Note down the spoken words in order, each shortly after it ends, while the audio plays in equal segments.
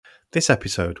This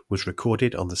episode was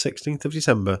recorded on the 16th of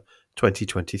December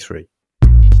 2023.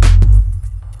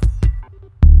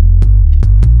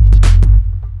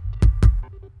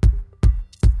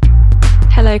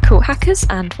 Hello, cult hackers,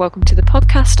 and welcome to the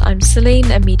podcast. I'm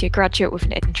Celine, a media graduate with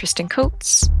an interest in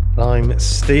cults. I'm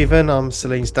Stephen. I'm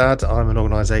Celine's dad. I'm an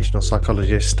organisational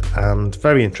psychologist and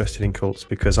very interested in cults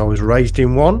because I was raised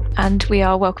in one. And we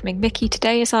are welcoming Mickey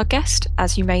today as our guest.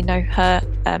 As you may know her,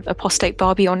 Apostate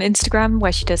Barbie on Instagram,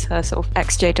 where she does her sort of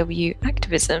ex-JW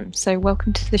activism. So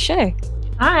welcome to the show.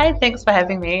 Hi, thanks for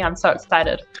having me. I'm so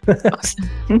excited.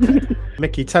 Awesome.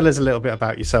 Mickey, tell us a little bit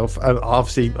about yourself.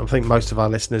 Obviously, I think most of our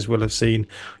listeners will have seen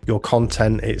your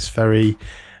content. It's very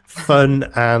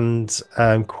fun and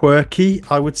quirky,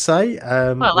 I would say.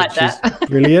 I like that. Is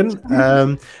brilliant.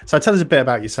 So tell us a bit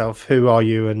about yourself. Who are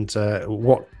you, and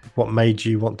what made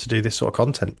you want to do this sort of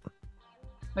content?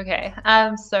 Okay,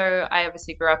 so I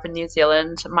obviously grew up in New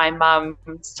Zealand. My mum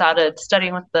started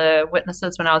studying with the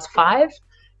witnesses when I was 5.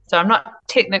 So I'm not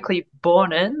technically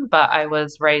born in, but I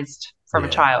was raised from a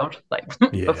child,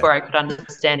 before I could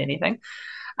understand anything.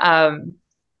 And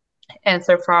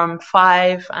so from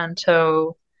 5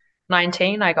 until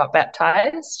 19, I got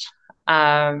baptized.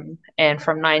 And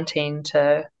from 19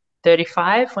 to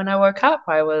 35, when I woke up,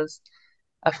 I was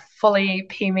a fully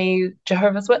PME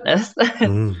Jehovah's Witness,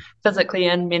 physically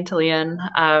in, mentally in.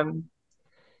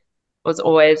 Was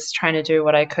always trying to do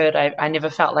what I could. I never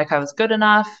felt like I was good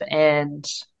enough, and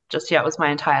it was my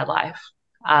entire life.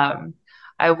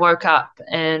 I woke up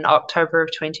in October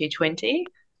of 2020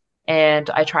 and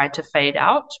I tried to fade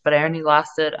out, but I only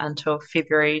lasted until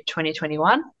February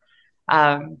 2021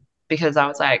 because I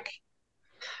was like,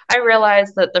 I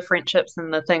realized that the friendships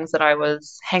and the things that I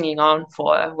was hanging on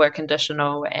for were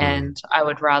conditional, and I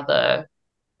would rather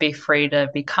be free to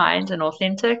be kind and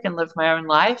authentic and live my own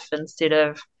life instead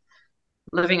of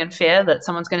living in fear that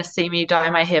someone's going to see me dye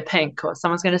my hair pink, or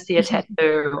someone's going to see a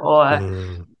tattoo, or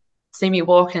see me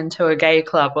walk into a gay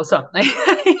club or something.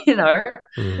 I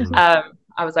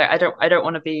was like, I don't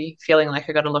want to be feeling like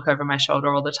I got to look over my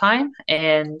shoulder all the time.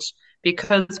 And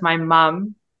because my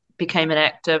mum became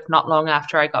inactive not long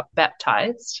after I got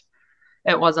baptized,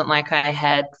 it wasn't like I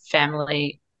had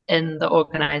family in the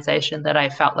organization that I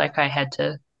felt like I had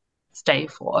to stay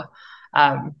for.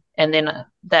 And then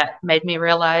that made me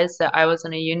realize that I was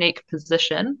in a unique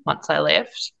position once I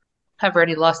left. I've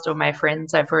already lost all my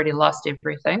friends. I've already lost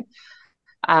everything.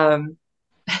 I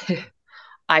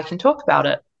can talk about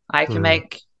it. I can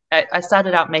I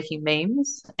started out making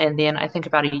memes, and then I think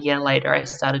about a year later, I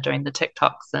started doing the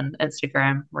TikToks and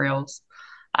Instagram reels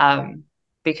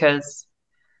because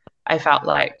I felt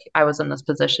like I was in this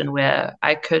position where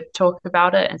I could talk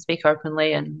about it and speak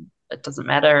openly, and it doesn't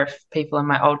matter if people in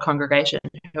my old congregation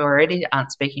who already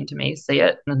aren't speaking to me see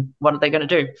it, and what are they going to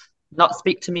do? Not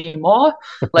speak to me more?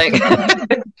 Okay.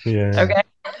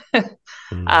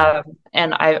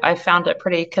 And I found it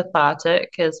pretty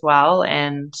cathartic as well,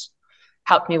 and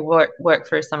helped me work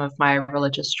through some of my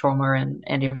religious trauma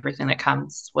and everything that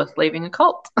comes with leaving a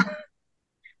cult.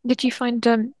 Did you find,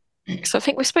 so I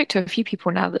think we spoke to a few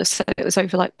people now that said it was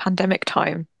over like pandemic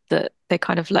time that they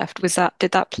kind of left.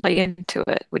 Did that play into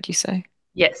it, would you say?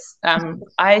 Yes.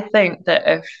 I think that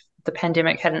if the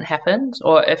pandemic hadn't happened,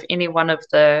 or if any one of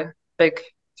the big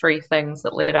 3 things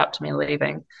that led up to me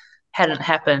leaving hadn't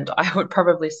happened, I would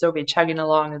probably still be chugging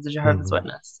along as a Jehovah's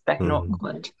Witness back in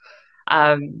Auckland.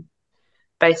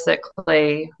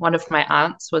 Basically, one of my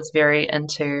aunts was very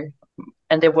into,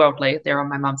 and they're on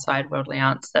my mum's side, worldly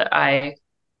aunts that I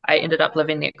ended up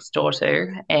living next door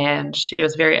to, and she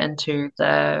was very into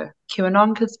the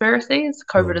QAnon conspiracies.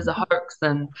 COVID is a hoax,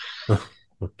 and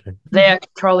they're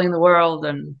controlling the world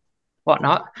and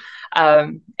whatnot.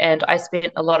 And I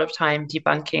spent a lot of time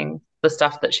debunking the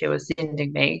stuff that she was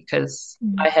sending me, because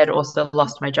I had also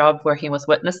lost my job working with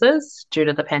witnesses due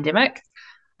to the pandemic,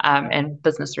 and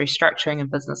business restructuring and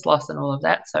business loss and all of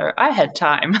that. So I had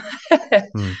time.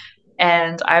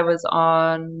 And I was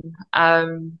on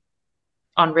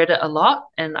Reddit a lot,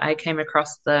 and I came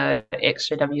across the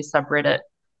XJW subreddit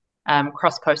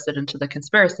cross-posted into the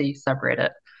conspiracy subreddit.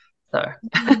 So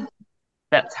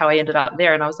that's how I ended up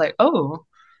there. And I was like, oh,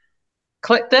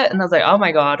 clicked it, and I was like, oh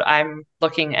my God, I'm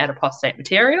looking at apostate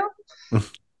material.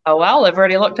 Oh, well, I've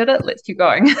already looked at it. Let's keep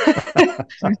going.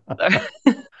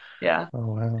 Yeah. Oh,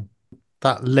 wow.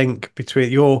 That link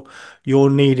between your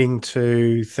needing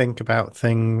to think about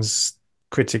things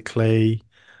critically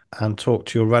and talk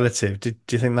to your relative, do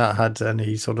you think that had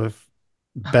any sort of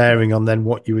bearing on then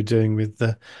what you were doing with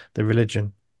the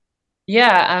religion?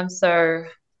 Yeah. So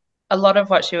a lot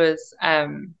of what she was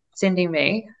sending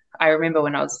me, I remember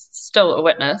when I was still a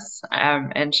witness,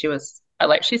 and she was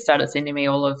like she started sending me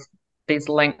all of these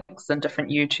links and different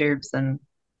YouTubes and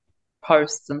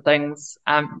posts and things,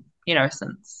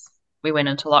 since we went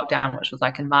into lockdown, which was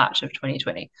like in March of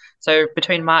 2020. So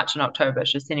between March and October,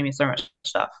 she's sending me so much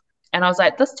stuff. And I was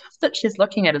like, this stuff that she's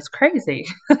looking at is crazy.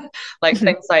 Like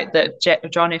things like that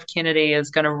John F. Kennedy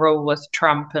is going to rule with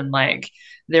Trump, and like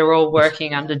they're all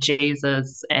working under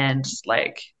Jesus. And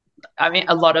like, I mean,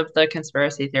 a lot of the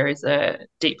conspiracy theories are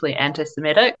deeply anti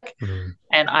Semitic. Mm.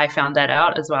 And I found that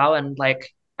out as well. And like,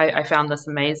 I found this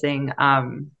amazing,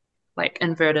 like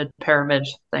inverted pyramid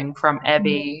thing from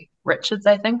Abby Richards,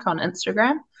 I think, on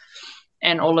Instagram,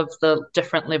 and all of the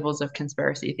different levels of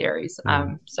conspiracy theories.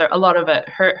 Mm. So a lot of it,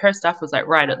 her stuff was like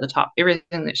right at the top,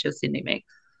 everything that she was sending me.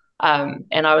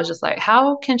 And I was just like,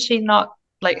 how can she not,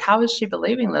 like, how is she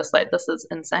believing this? Like, this is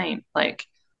insane. Like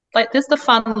there's the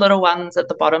fun little ones at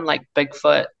the bottom, like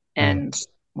Bigfoot Mm. and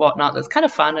whatnot. That's kind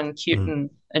of fun and cute Mm. and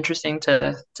interesting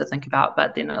to think about.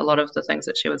 But then a lot of the things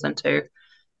that she was into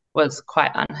was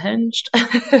quite unhinged.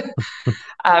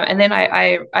 And then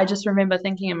I just remember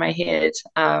thinking in my head,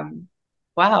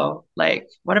 wow, like,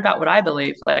 what about what I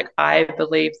believe? Like, I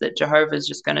believe that Jehovah's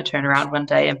just going to turn around one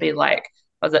day and be like,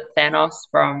 was it Thanos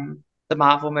from the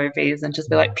Marvel movies, and just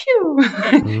be like, Mm. pew,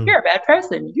 Mm. you're a bad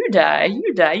person. You die,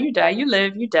 you die, you die, you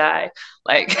live, you die.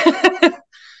 Like,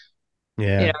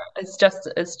 Yeah. it's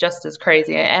just as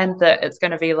crazy. And that it's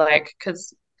going to be like,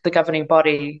 because the governing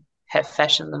body have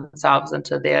fashioned themselves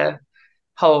into their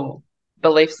whole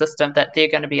belief system, that they're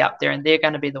going to be up there and they're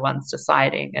going to be the ones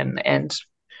deciding and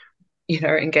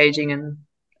engaging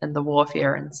in the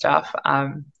warfare and stuff.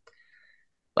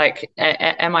 Like,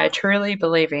 am I truly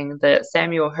believing that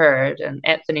Samuel Hurd and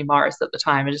Anthony Morris at the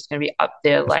time are just going to be up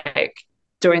there like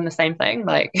doing the same thing?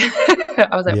 Like, I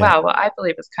was like, Yeah. wow, well, I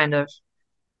believe it's kind of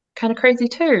crazy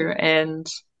too. And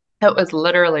it was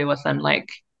literally within like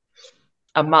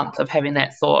a month of having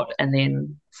that thought, and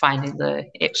then finding the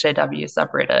XJW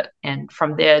subreddit, and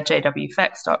from there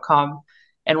jwfacts.com,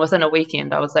 and within a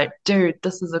weekend I was like, dude,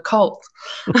 this is a cult.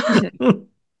 Sorry,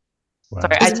 Wow.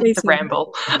 I It's tend to amazing.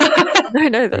 ramble. No,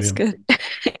 no, that's Brilliant. good.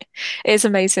 It is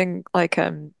amazing. Like,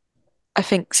 I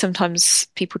think sometimes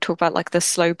people talk about like the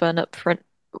slow burn up front,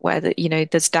 where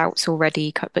there's doubts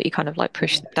already, but you kind of like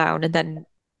push them down, and then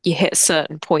you hit a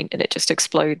certain point and it just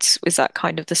explodes. Was that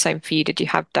kind of the same for you? Did you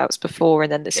have doubts before,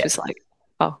 and then this was Yes. like,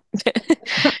 oh,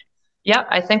 Yeah,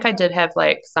 I think I did have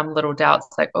like some little doubts,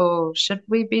 like, oh, should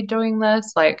we be doing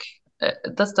this? Like,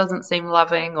 this doesn't seem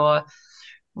loving, or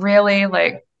really,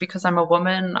 like, because I'm a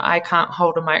woman, I can't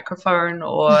hold a microphone,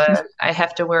 or I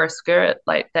have to wear a skirt.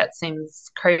 Like, that seems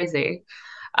crazy.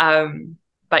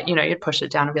 But you'd push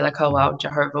it down and be like, oh, Mm. well,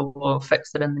 Jehovah will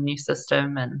fix it in the new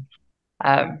system, and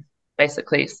um,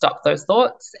 basically stop those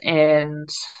thoughts. And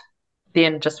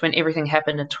then just when everything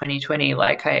happened in 2020,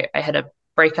 like I had a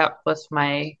breakup with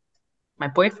my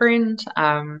boyfriend,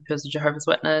 who was a Jehovah's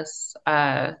Witness,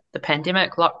 the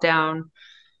pandemic lockdown.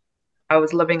 I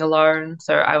was living alone,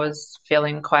 so I was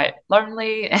feeling quite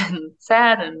lonely and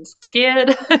sad and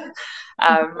scared.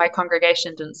 My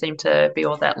congregation didn't seem to be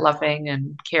all that loving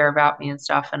and care about me and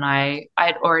stuff, and I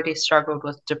had already struggled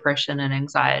with depression and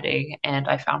anxiety, and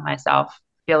I found myself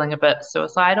feeling a bit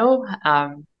suicidal.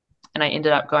 And I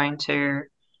ended up going to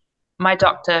my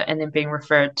doctor and then being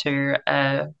referred to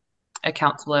a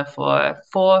counselor for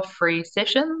 4 free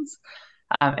sessions.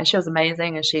 And she was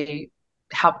amazing, and she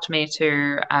helped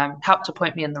to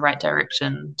point me in the right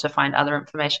direction to find other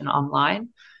information online.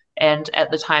 And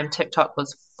at the time, TikTok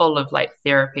was full of like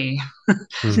Mm.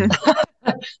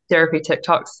 therapy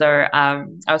TikToks. So I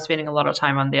was spending a lot of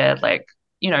time on there, like,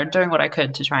 doing what I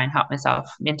could to try and help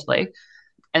myself mentally.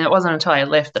 And it wasn't until I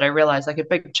left that I realized like a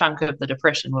big chunk of the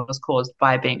depression was caused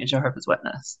by being a Jehovah's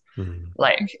Witness. Mm.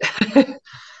 Like,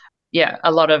 yeah,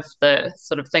 a lot of the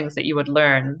sort of things that you would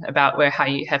learn about where how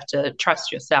you have to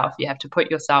trust yourself, you have to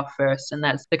put yourself first, and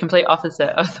that's the complete opposite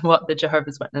of what the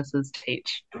Jehovah's Witnesses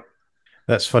teach.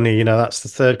 That's funny, that's the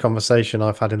third conversation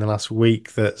I've had in the last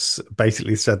week that's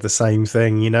basically said the same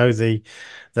thing, the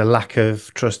lack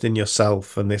of trust in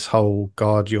yourself and this whole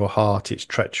guard your heart, it's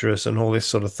treacherous and all this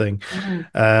sort of thing.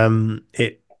 Mm.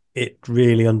 It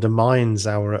really undermines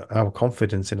our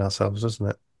confidence in ourselves, doesn't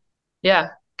it? Yeah,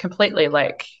 completely.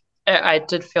 Like, I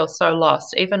did feel so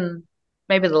lost, even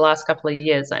maybe the last couple of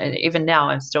years. And even now,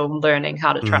 I'm still learning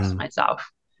how to trust Mm.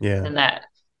 myself, Yeah. and that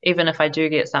even if I do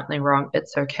get something wrong,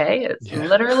 it's okay. It's Yeah.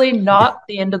 literally Yeah. not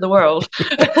the end of the world.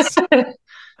 Yes.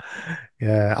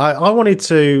 Yeah. I wanted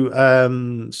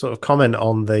to sort of comment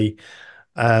on the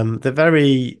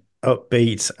very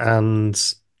upbeat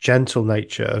and gentle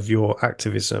nature of your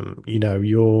activism.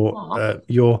 Aw.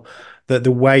 Your that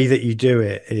the way that you do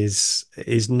it is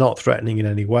not threatening in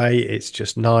any way. It's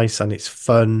just nice and it's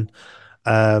fun.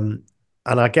 Um,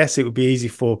 and I guess it would be easy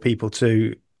for people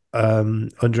to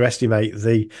underestimate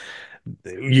the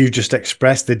you just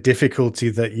expressed the difficulty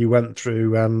that you went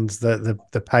through and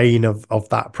the pain of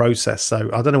that process. So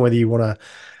I don't know whether you want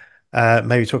to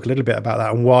maybe talk a little bit about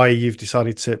that and why you've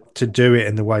decided to do it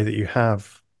in the way that you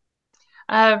have.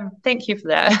 Thank you for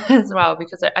that as well,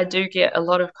 because I do get a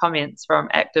lot of comments from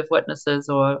active witnesses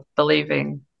or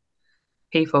believing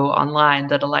people online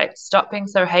that are like, stop being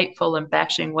so hateful and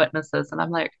bashing witnesses. And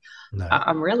I'm like, No.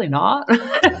 I'm really not.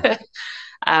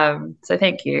 No. So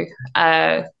thank you.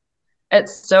 It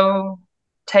still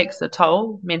takes a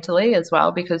toll mentally as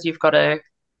well, because you've got to,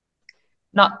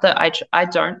 not that I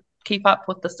don't keep up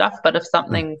with the stuff, but if Mm.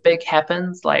 something big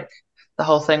happens, like the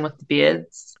whole thing with the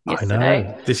beards I yesterday,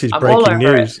 know. This is I'm all breaking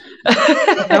over news.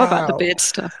 I know about the Wow. beard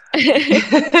stuff.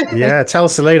 Yeah, tell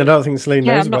Celine. I don't think Celine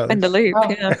Yeah, knows I'm not about in the this. loop. Oh,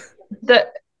 Yeah. the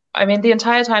I mean, the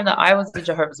entire time that I was a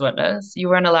Jehovah's Witness, you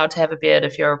weren't allowed to have a beard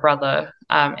if you're a brother,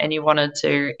 and you wanted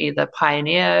to either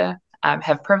pioneer,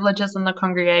 have privileges in the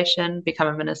congregation, become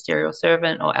a ministerial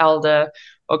servant or elder,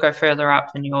 or go further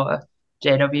up in your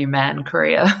JW man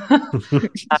career. Um,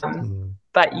 Mm.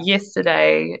 but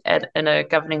yesterday, in a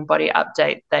governing body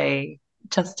update, they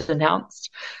just announced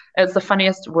it's the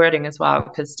funniest wording as well,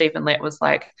 because Stephen Lett was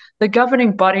like, the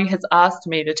governing body has asked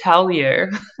me to tell you.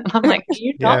 And I'm like, are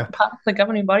you Yeah, not part of the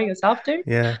governing body yourself, dude?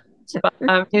 yeah.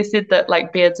 But he said that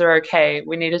like beards are okay.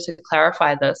 We needed to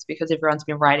clarify this because everyone's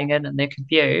been writing in and they're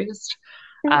confused.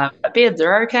 But beards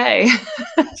are okay.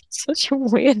 Such a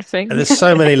weird And thing. there's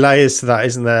so many layers to that,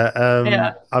 isn't there?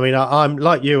 Yeah. I mean, I'm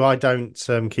like you. I don't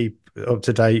keep up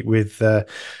to date with the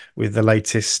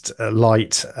latest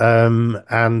light,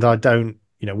 and I don't.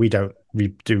 You know, we don't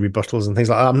do rebuttals and things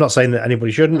like that. I'm not saying that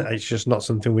anybody shouldn't. It's just not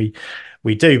something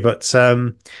we do.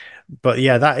 But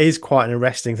yeah, that is quite an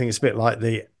arresting thing. It's a bit like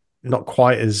the not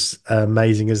quite as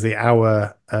amazing as the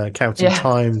hour counting Yeah.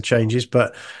 time changes,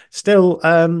 but still,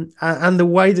 and the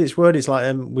way that it's worded is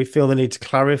like we feel the need to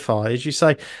clarify, as you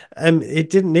say, it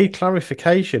didn't need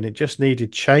clarification; it just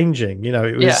needed changing. You know,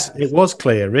 Yeah. it was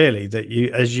clear, really, that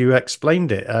you, as you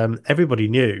explained it, everybody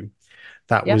knew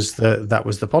Yeah. that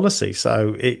was the policy.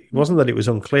 So it wasn't that it was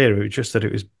unclear; it was just that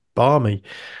it was balmy.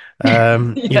 You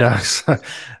Yeah. know, so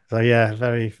yeah,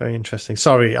 very, very interesting.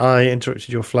 Sorry, I interrupted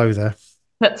your flow there.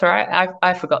 That's all right.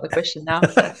 I forgot the question now.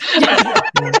 So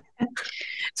Yeah.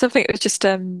 Something it was just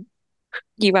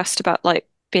you asked about like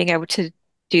being able to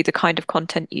do the kind of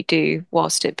content you do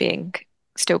whilst it being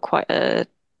still quite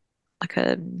like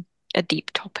a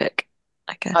deep topic,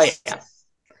 I oh guess. yeah.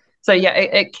 So yeah,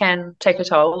 it can take a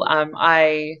toll.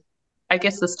 I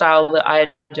guess the style that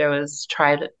I do is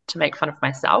try to make fun of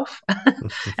myself,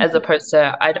 as opposed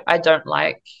to I don't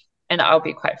like, and I'll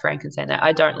be quite frank in saying that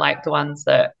I don't like the ones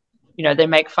that, they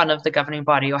make fun of the governing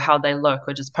body or how they look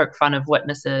or just poke fun of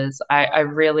witnesses. I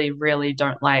really, really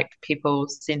don't like people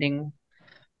sending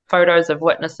photos of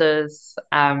witnesses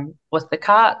with the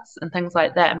carts and things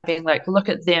like that and being like, look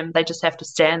at them, they just have to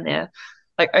stand there.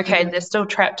 Like, okay, they're still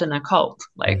trapped in a cult.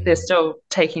 Like, they're Mm. still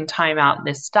taking time out and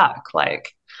they're stuck.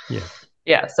 Like, Yeah.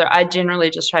 yeah. So I generally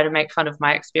just try to make fun of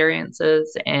my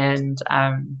experiences and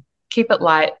keep it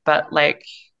light. But, like,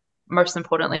 most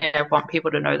importantly, I want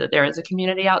people to know that there is a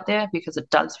community out there, because it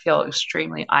does feel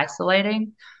extremely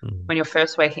isolating Mm. when you're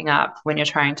first waking up, when you're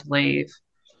trying to leave.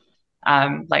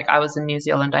 Like I was in New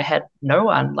Zealand, I had no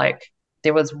one. Like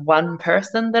there was one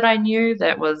person that I knew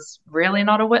that was really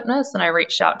not a witness, and I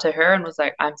reached out to her and was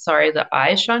like, "I'm sorry that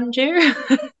I shunned you."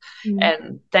 Mm.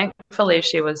 And thankfully,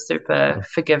 she was super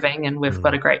forgiving, and we've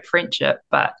got a Mm. great friendship.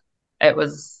 But it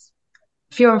was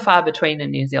few and far between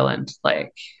in New Zealand.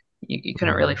 Like you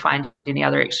couldn't really Mm. find any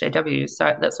other XJWs.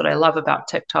 So that's what I love about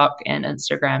TikTok and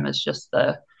Instagram, is just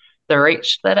the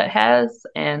reach that it has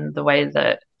and the way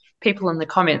that people in the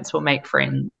comments will make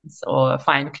friends or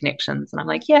find connections. And I'm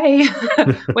like, yay,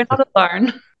 we're not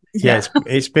alone. Yeah, Yeah.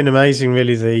 it's been amazing,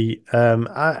 really.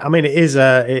 I mean, it is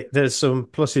there's some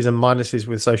pluses and minuses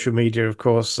with social media, of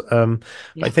course. I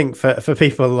Yeah. think for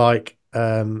people like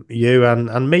you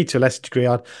and me to a lesser degree,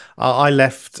 I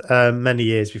left many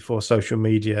years before social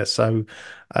media, so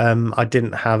I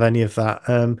didn't have any of that.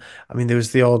 I mean, there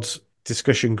was the odd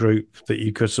discussion group that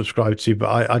you could subscribe to,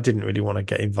 but I didn't really want to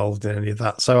get involved in any of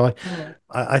that. So Mm.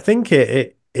 I think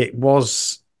it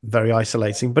was very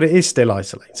isolating, but it is still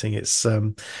isolating. It's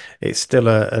still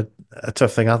a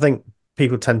tough thing. I think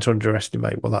people tend to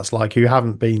underestimate what that's like who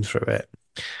haven't been through it.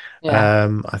 Yeah.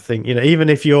 I think, even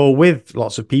if you're with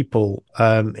lots of people,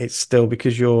 it's still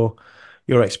because your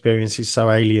experience is so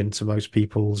alien to most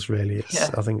people's, really. Yeah.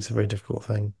 I think it's a very difficult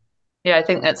thing. Yeah, I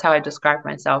think that's how I describe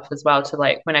myself as well. To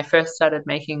like when I first started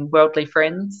making worldly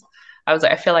friends, I was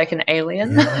like, I feel like an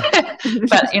alien. Yeah.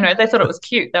 But they thought it was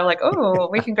cute. They were like, oh,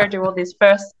 we can go do all these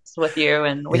firsts with you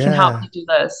and we can help Yeah. you do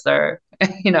this. So,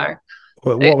 you know,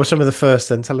 What were some of the first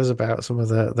then? Tell us about some of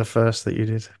the first that you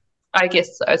did. I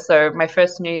guess so. So my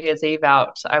first New Year's Eve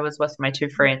out, I was with my two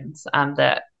friends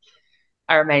that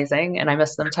are amazing and I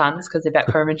miss them tons because they're back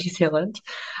home in New Zealand.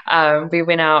 We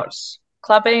went out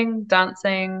clubbing,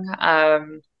 dancing.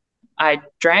 I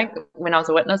drank when I was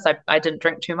a witness. I didn't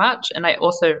drink too much. And I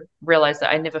also realized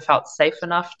that I never felt safe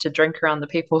enough to drink around the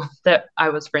people that I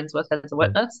was friends with as a Mm.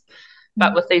 witness.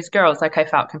 But with these girls, like I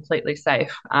felt completely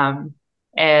safe.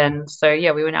 And so,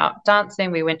 yeah, we went out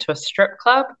dancing. We went to a strip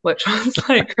club, which was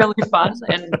like really fun.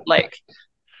 And like,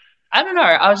 I don't know.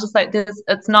 I was just like,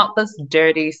 it's not this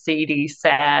dirty, seedy,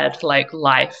 sad like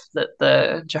life that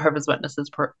the Jehovah's Witnesses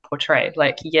portray.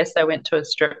 Like, yes, I went to a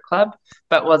strip club,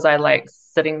 but was I like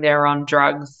sitting there on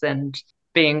drugs and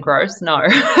being gross? No.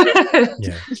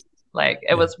 Yeah. Like,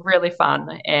 it Yeah. was really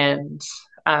fun. And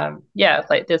yeah,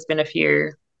 like there's been a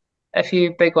few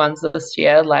big ones this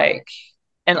year. Like,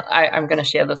 and I'm going to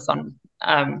share this on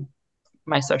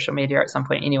my social media at some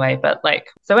point anyway. But like,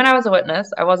 so when I was a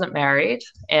witness, I wasn't married.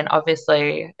 And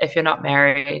obviously, if you're not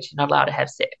married, you're not allowed to have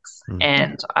sex. Mm.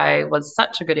 And I was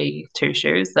such a goody two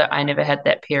shoes that I never had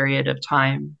that period of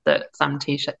time that some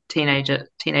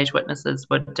teenage witnesses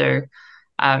would do,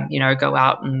 go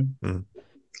out and Mm.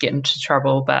 get into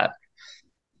trouble, but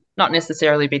not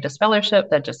necessarily be disfellowshipped.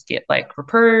 They'd just get like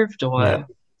reproved Yeah. or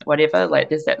whatever. Like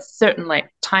there's that certain like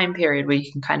time period where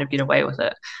you can kind of get away with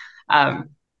it. Um,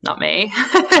 Not me.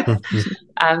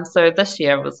 Mm. So this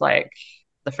year was like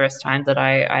the first time that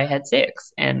I had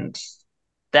sex. And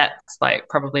that's like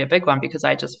probably a big one because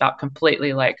I just felt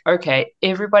completely like, okay,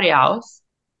 everybody else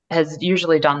has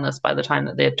usually done this by the time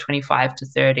that they're 25 to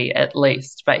 30 at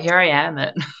least. But here I am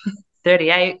at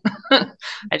 38.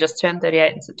 I just turned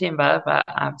 38 in September, but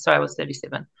so I was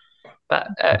 37. But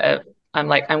I'm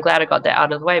like, I'm glad I got that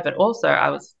out of the way. But also, I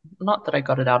was not that I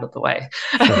got it out of the way.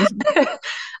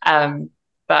 um,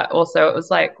 but also, it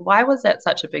was like, why was that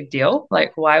such a big deal?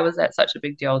 Like, why was that such a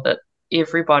big deal that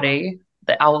everybody,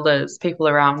 the elders, people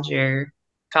around you,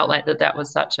 felt like that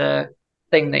was such a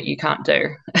thing that you can't do?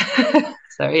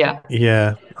 So yeah,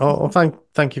 Yeah. Oh, well,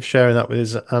 thank you for sharing that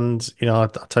with us. And I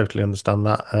totally understand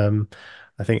that.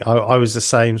 I think I was the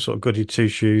same sort of goody two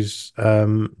shoes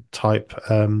type.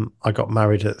 I got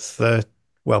married at 30,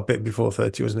 well, a bit before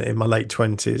 30, wasn't it? In my late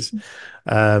 20s.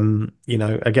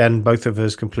 Again, both of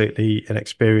us completely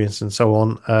inexperienced and so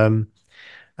on.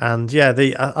 And yeah,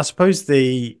 I suppose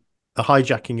the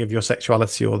hijacking of your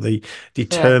sexuality or the yeah,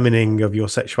 determining of your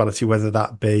sexuality, whether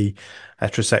that be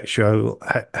heterosexual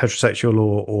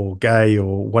or gay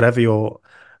or whatever your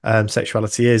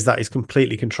sexuality is, that is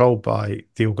completely controlled by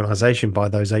the organization, by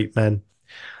those 8 men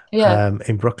yeah.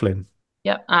 in Brooklyn.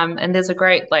 Yeah, and there's a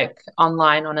great like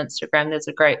online on Instagram. There's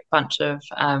a great bunch of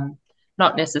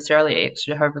not necessarily ex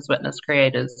Jehovah's Witness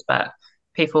creators, but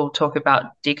people talk about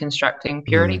deconstructing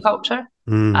purity Mm, culture,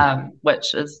 mm,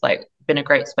 which is like been a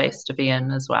great space to be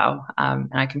in as well. And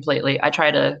I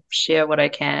try to share what I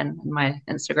can in my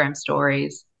Instagram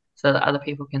stories so that other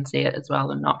people can see it as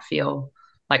well and not feel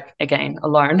like again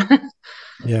alone.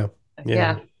 yeah, yeah.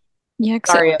 Yeah, Yeah,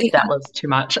 because sorry if that was too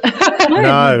much. no,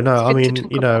 No, no. it's I good to mean,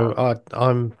 talk about.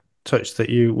 I'm touched that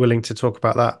you're willing to talk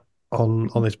about that on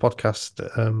this podcast.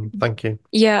 Thank you.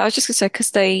 Yeah, I was just gonna say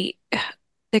because they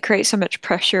create so much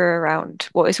pressure around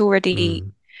what is already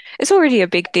Mm, it's already a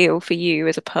big deal for you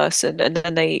as a person, and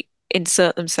then they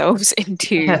insert themselves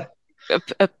into Yeah,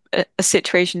 a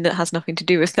situation that has nothing to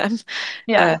do with them.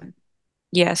 yeah, Um,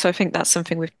 yeah, so I think that's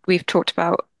something we've talked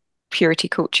about purity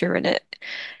culture and it,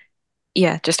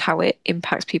 yeah, just how it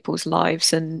impacts people's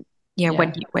lives, and yeah,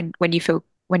 yeah. when you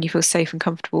feel safe and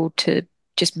comfortable to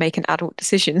just make an adult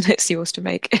decision that's yours to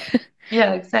make.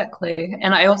 Yeah, exactly.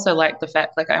 And I also like the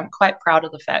fact, like, I'm quite proud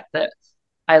of the fact that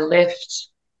I left,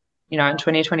 in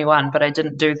 2021, but I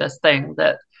didn't do this thing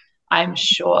that I'm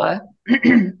sure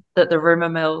that the rumor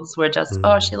mills were just,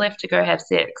 oh, she mm. left to go have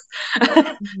sex.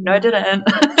 No, I Mm. didn't.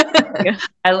 Yeah.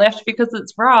 I left because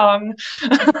it's wrong.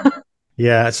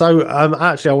 Yeah. So,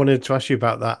 actually, I wanted to ask you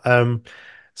about that.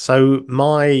 So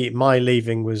my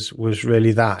leaving was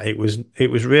really that it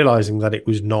was realizing that it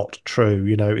was not true.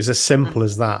 It was as simple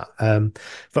as that.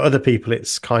 For other people,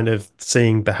 it's kind of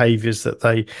seeing behaviors that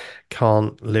they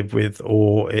can't live with,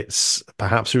 or it's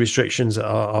perhaps restrictions that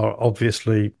are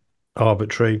obviously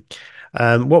arbitrary.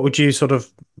 What would you sort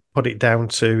of put it down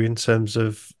to in terms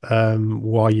of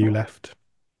why you left?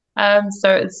 So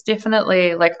it's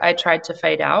definitely like I tried to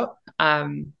fade out.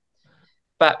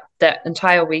 But that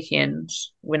entire weekend,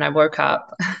 when I woke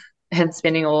up and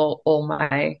spending all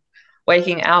my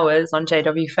waking hours on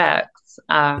JW Facts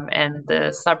and the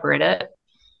subreddit,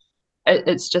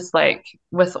 it's just like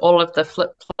with all of the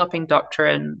flip-flopping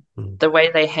doctrine, Mm, the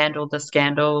way they handled the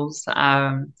scandals,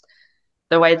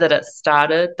 the way that it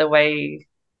started, the way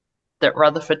that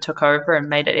Rutherford took over and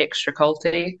made it extra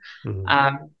culty,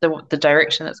 mm, the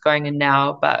direction it's going in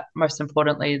now, but most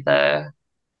importantly, the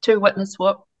two witness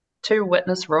two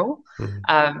witness rule,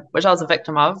 mm. which I was a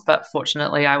victim of, but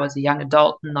fortunately I was a young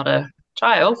adult and not a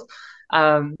child.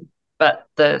 Um, but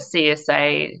the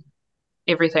CSA,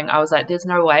 everything, I was like, there's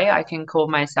no way I can call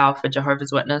myself a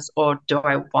Jehovah's Witness, or do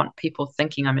I want people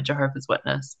thinking I'm a Jehovah's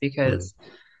Witness? Mm. Because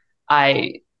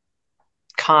I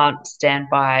can't stand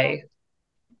by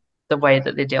the way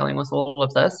that they're dealing with all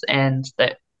of this, and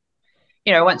that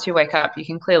once you wake up, you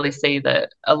can clearly see that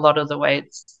a lot of the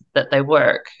ways that they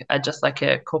work are just like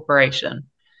a corporation.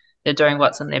 They're doing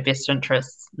what's in their best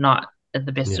interests, not in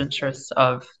the best Yeah, interests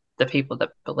of the people that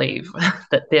believe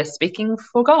that they're speaking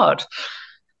for God.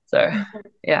 So,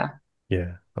 yeah,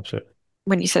 yeah, absolutely.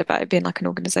 When you said about it being like an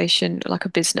organization, like a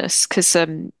business, because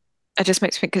it just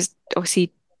makes me think, because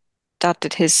obviously Dad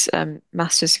did his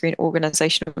master's degree in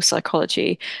organizational psychology,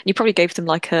 and you probably gave them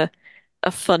like a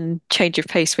fun change of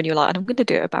pace when you're like, and I'm going to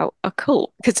do it about a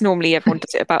cult, because normally everyone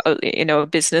does it about a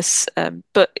business,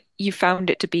 but you found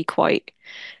it to be quite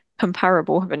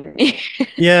comparable, haven't you?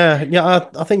 Yeah, yeah,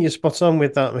 I think you're spot on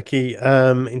with that, Mickey.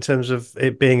 In terms of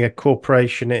it being a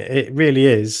corporation, it really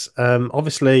is.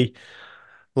 Obviously,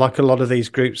 like a lot of these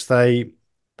groups, they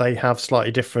have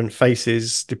slightly different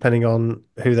faces depending on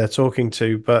who they're talking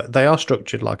to, but they are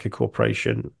structured like a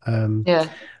corporation. yeah,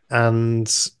 And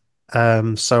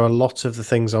so a lot of the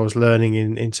things I was learning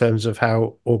in terms of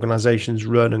how organizations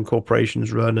run and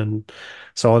corporations run and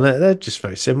so on, they're just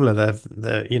very similar.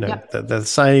 yeah, They're the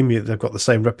same. They've got the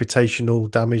same reputational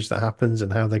damage that happens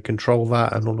and how they control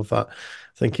that and all of that.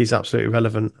 I think is absolutely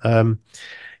relevant.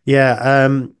 Yeah,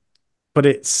 but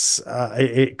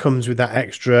it comes with that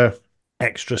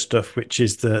extra stuff, which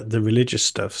is the religious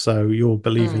stuff. So you're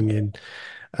believing mm,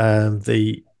 in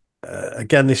the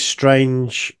again this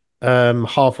strange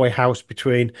halfway house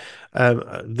between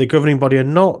the governing body are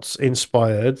not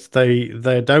inspired.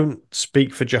 They don't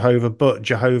speak for Jehovah, but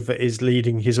Jehovah is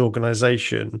leading his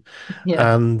organization,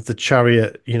 yeah, and the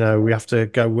chariot. We have to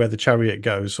go where the chariot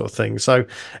goes, sort of thing. So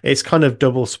it's kind of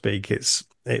double speak. It's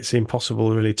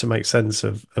impossible really to make sense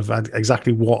of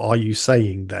exactly what are you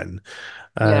saying then,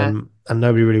 yeah. and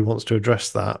nobody really wants to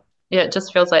address that. Yeah, it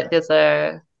just feels like there's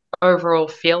a overall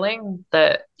feeling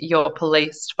that you're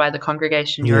policed by the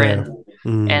congregation you're Yeah. in,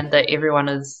 Mm. and that everyone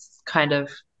is kind of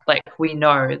like, we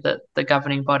know that the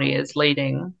governing body is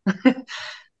leading the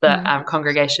Mm.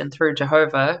 congregation through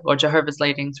Jehovah, or Jehovah's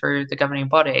leading through the governing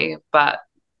body, but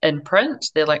in print,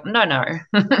 they're like, no, no.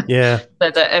 Yeah. So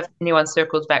that if anyone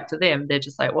circles back to them, they're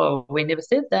just like, well, we never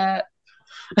said that.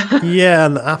 Yeah,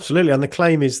 and absolutely. And the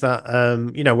claim is that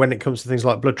when it comes to things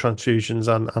like blood transfusions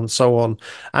and so on,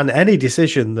 and any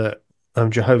decision that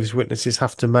Jehovah's Witnesses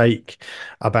have to make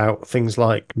about things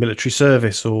like military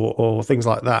service or things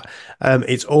like that,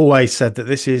 it's always said that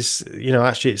this is,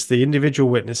 actually it's the individual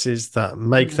witnesses that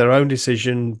make Mm, their own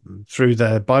decision through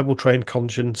their Bible trained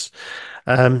conscience.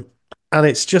 Um, and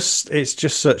it's just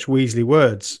such weasel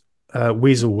words,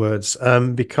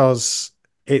 because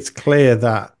it's clear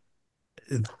that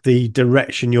the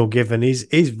direction you're given is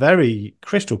very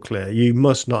crystal clear. You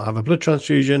must not have a blood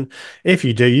transfusion. If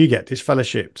you do, you get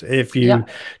disfellowshipped. If you yep,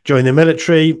 join the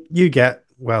military, you get,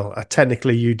 well,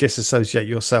 technically you disassociate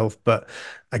yourself, but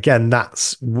again,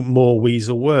 that's more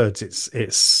weasel words.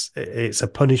 It's a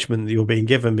punishment that you're being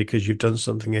given because you've done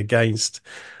something against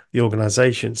the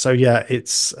organization. So yeah,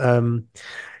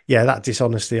 yeah, that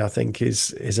dishonesty I think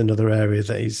is another area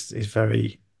that is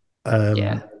very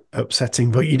yeah,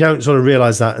 upsetting, but you don't sort of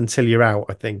realize that until you're out.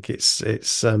 I think it's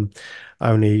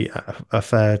only a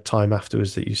fair time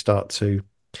afterwards that you start to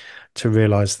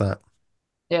realize that.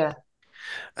 yeah,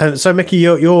 And so, Mickey,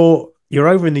 you're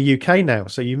over in the UK now,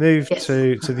 so you moved yes,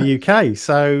 to the UK.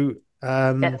 So,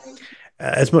 yes.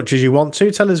 as much as you want to,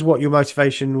 tell us what your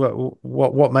motivation,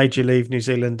 what made you leave New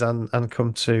Zealand and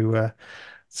come to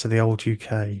the old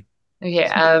UK. Okay,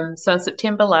 so in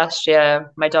September last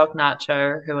year, my dog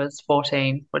Nacho, who was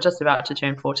 14, or just about to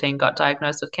turn 14, got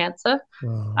diagnosed with cancer.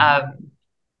 Oh, Um,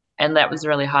 and that was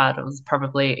really hard. It was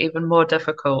probably even more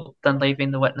difficult than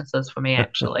leaving the witnesses for me,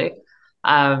 actually.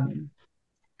 Um,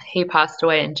 he passed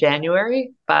away in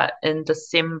January, but in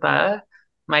December,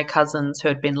 my cousins who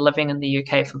had been living in the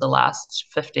UK for the last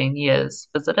 15 years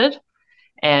visited.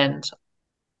 And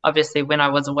obviously when I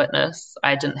was a witness,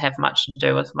 I didn't have much to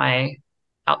do with my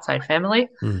outside family.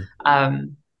 Mm.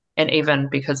 And even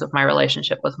because of my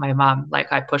relationship with my mum,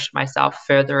 like I pushed myself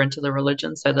further into the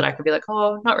religion so that I could be like,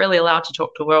 oh, I'm not really allowed to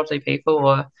talk to worldly people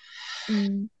or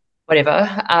Mm. whatever.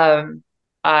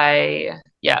 I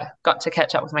got to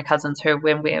catch up with my cousins who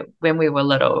when we were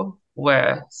little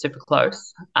were super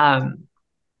close. And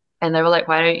they were like,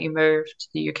 why don't you move to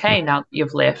the UK now that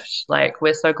you've left? Like,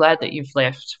 we're so glad that you've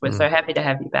left. We're so happy to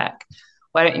have you back.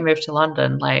 Why don't you move to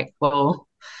London? Like, we'll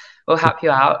help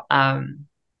you out.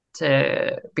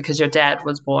 Because your dad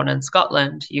was born in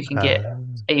Scotland, you can get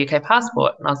a UK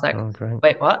passport. And I was like, Oh, great.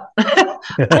 wait, what? I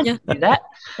didn't do that.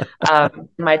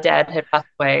 My dad had passed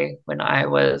away when I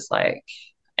was like,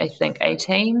 I think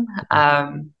 18.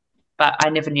 But I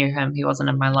never knew him. He wasn't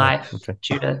in my life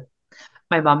due to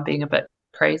my mum being a bit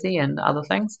crazy and other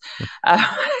things.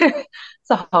 It's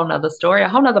a whole nother story, a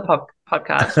whole nother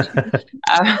podcast.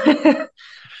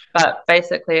 But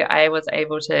basically, I was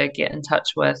able to get in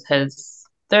touch with his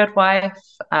third wife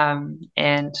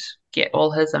and get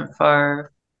all his info,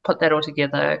 put that all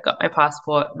together, got my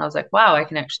passport, and I was like, wow, I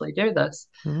can actually do this.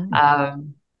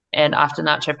 And after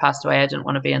Nacho passed away, I didn't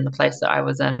want to be in the place that I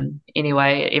was in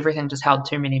anyway. Everything just held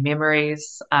too many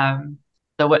memories.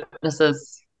 The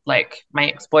witnesses, like my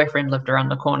ex-boyfriend lived around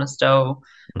the corner still.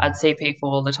 I'd see people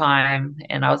all the time,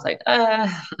 and I was like,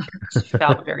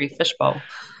 felt very fishbowl.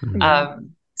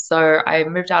 So I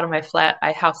moved out of my flat.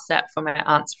 I house sat for my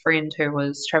aunt's friend who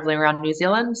was traveling around New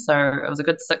Zealand. So it was a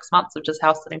good 6 months of just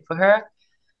house sitting for her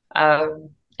and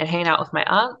hanging out with my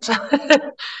aunt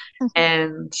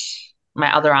and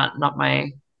my other aunt, not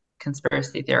my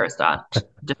conspiracy theorist aunt,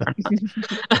 different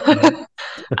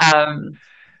aunt.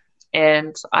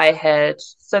 And I had,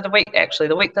 so the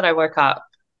week that I woke up,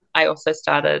 I also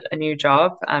started a new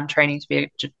job, training to be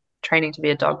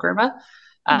a dog groomer.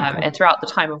 And throughout the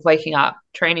time of waking up,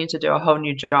 training to do a whole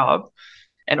new job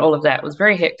and all of that was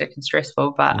very hectic and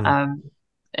stressful. But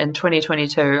in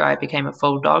 2022, I became a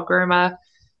full dog groomer.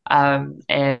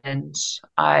 And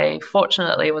I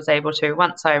fortunately was able to,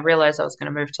 once I realized I was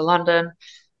going to move to London,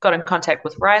 got in contact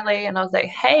with Riley and I was like,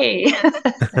 hey,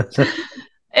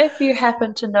 if you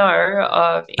happen to know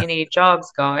of any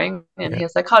jobs going, and he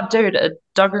was like, oh, dude, a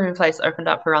dog grooming place opened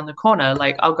up around the corner.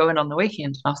 Like, I'll go in on the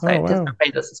weekend. And I was like, there's no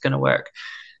way this is going to work.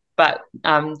 But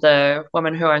the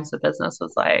woman who owns the business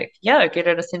was like, yeah, get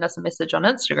her to send us a message on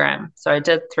Instagram. So I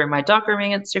did through my dog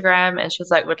grooming Instagram, and she was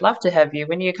like, would love to have you.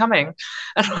 When are you coming?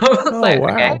 And I was like,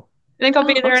 okay. I think I'll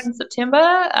be there in September.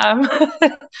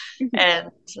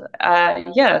 And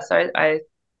so I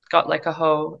got like a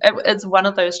whole, it's one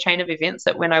of those chain of events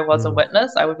that when I was a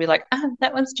witness, I would be like,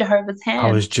 that one's Jehovah's hand.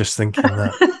 I was just thinking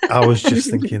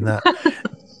that.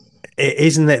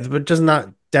 Isn't it? But doesn't that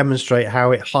demonstrate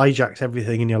how it hijacks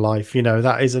everything in your life? You know,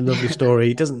 that is a lovely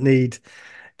story. It doesn't need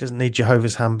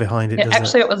Jehovah's hand behind it, does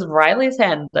actually, it? it was Riley's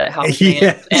hand that helped me,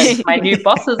 and my new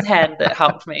boss's hand that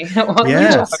helped me. It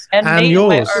wasn't and me,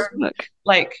 yours. My own,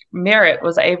 like merit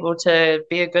was able to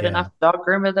be a good enough dog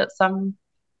groomer that some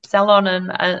salon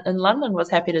in London was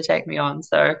happy to take me on.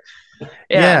 So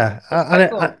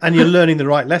and you're learning the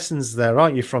right lessons there,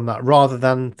 aren't you, from that, rather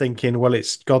than thinking, well,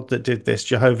 it's God that did this,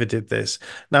 Jehovah did this.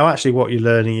 Now actually what you're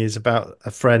learning is about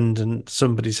a friend and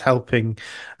somebody's helping,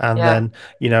 and then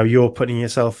you're putting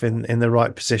yourself in the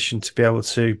right position to be able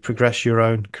to progress your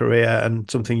own career and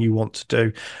something you want to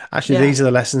do. Actually these are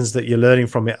the lessons that you're learning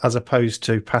from it, as opposed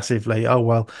to passively, oh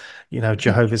well,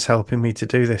 Jehovah's helping me to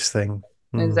do this thing.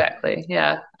 Exactly.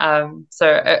 Yeah.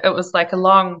 So it was like a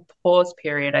long pause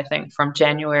period, I think, from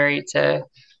January to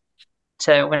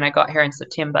when I got here in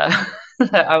September.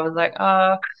 I was like,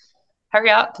 oh,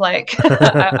 hurry up. Like,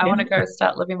 I want to go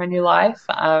start living my new life.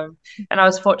 And I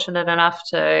was fortunate enough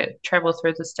to travel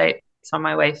through the States on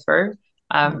my way through.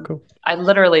 Cool. I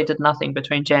literally did nothing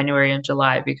between January and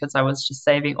July because I was just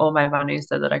saving all my money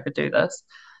so that I could do this.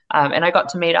 And I got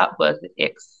to meet up with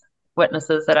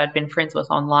witnesses that I'd been friends with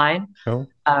online,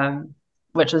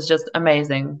 which was just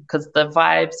amazing because the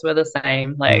vibes were the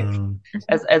same. Like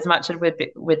as much as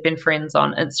we'd been friends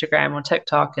on Instagram or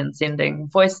TikTok and sending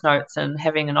voice notes and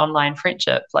having an online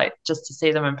friendship, like just to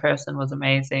see them in person was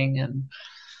amazing. And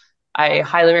I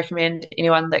highly recommend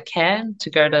anyone that can to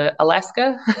go to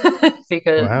Alaska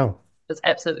because it's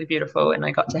absolutely beautiful. And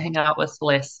I got to hang out with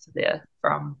Celeste there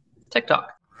from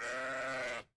TikTok.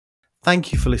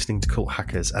 Thank you for listening to Cult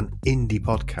Hackers, an indie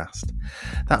podcast.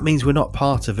 That means we're not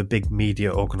part of a big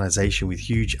media organisation with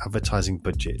huge advertising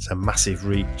budgets and massive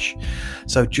reach.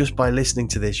 So just by listening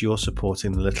to this, you're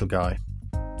supporting the little guy.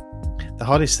 The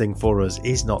hardest thing for us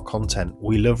is not content.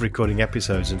 We love recording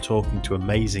episodes and talking to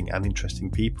amazing and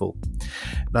interesting people.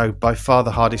 No, by far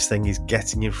the hardest thing is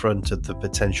getting in front of the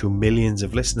potential millions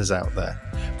of listeners out there,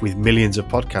 with millions of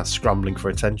podcasts scrambling for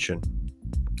attention.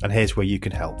 And here's where you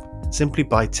can help. Simply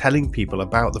by telling people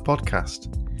about the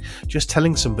podcast. Just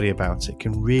telling somebody about it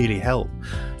can really help.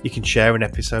 You can share an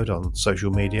episode on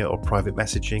social media or private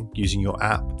messaging using your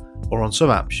app, or on some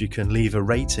apps you can leave a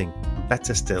rating, and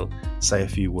better still, say a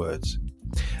few words.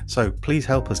 So please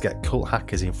help us get Cult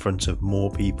Hackers in front of more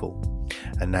people.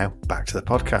 And now back to the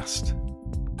podcast.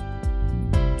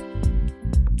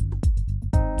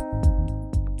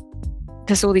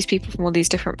 There's all these people from all these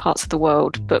different parts of the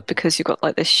world, but because you've got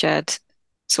like this shared sort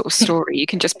of story, you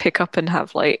can just pick up and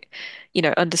have like,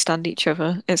 understand each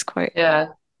other. It's quite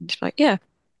just like, yeah,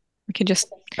 we can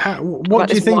just talk What about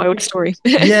do you this think? wild story.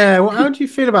 Yeah, well, how do you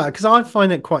feel about it? Because I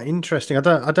find it quite interesting.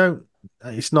 I don't.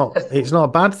 It's not a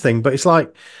bad thing, but it's like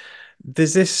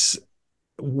there's this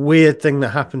weird thing that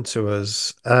happened to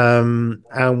us,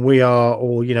 and we are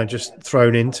all, just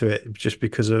thrown into it just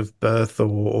because of birth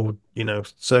or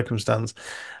circumstance.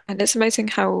 And it's amazing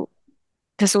how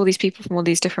there's all these people from all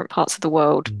these different parts of the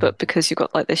world, but because you've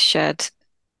got like this shared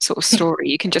sort of story,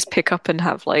 you can just pick up and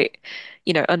have like,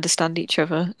 understand each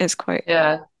other. It's quite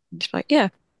just like, yeah,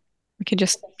 we can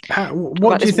just talk What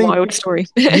about do you this think? wild story.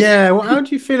 Yeah, well, how do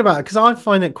you feel about it? Because I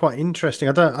find it quite interesting.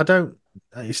 I don't.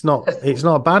 It's not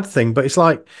a bad thing, but it's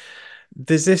like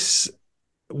there's this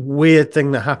weird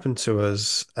thing that happened to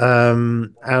us,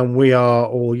 and we are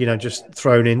all, just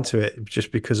thrown into it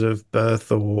just because of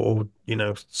birth or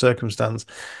circumstance.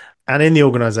 And in the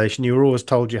organization, you were always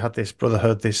told you had this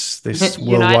brotherhood, this worldwide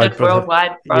United brotherhood.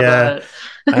 Worldwide Yeah.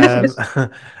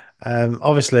 Brotherhood. Um,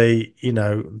 obviously,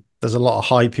 there's a lot of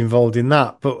hype involved in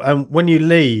that. But when you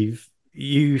leave,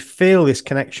 you feel this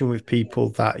connection with people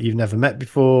that you've never met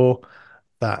before,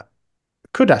 that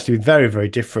could actually be very, very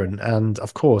different. And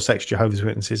of course, ex-Jehovah's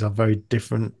Witnesses are very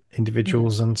different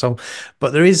individuals and so on.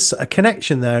 But there is a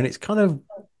connection there, and it's kind of,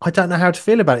 I don't know how to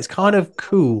feel about it. It's kind of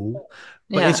cool,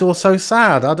 but it's Yeah. also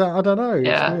sad. I don't know. It's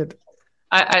Yeah. weird.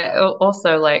 I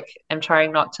also like am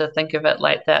trying not to think of it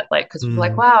like that, like because we're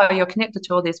like, Mm. wow, you're connected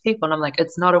to all these people, and I'm like,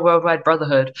 it's not a worldwide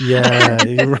brotherhood, Yeah,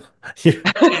 you're right.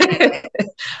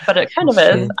 but it kind of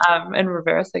It's is, true. in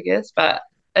reverse, I guess. But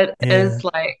it Yeah. is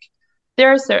like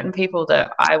there are certain people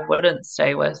that I wouldn't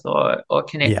stay with or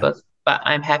connect Yeah. with, but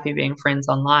I'm happy being friends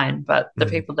online. But the Mm.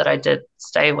 people that I did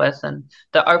stay with and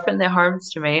that opened their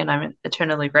homes to me, and I'm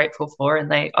eternally grateful for,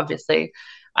 and they obviously.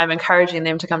 I'm encouraging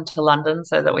them to come to London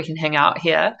so that we can hang out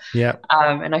here, Yeah.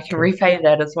 and I can Cool. repay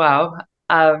that as well.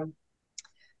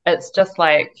 It's just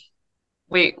like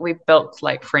we built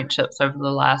like friendships over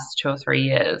the last 2 or 3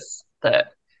 years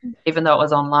that even though it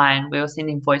was online, we were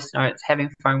sending voice notes, having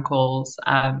phone calls.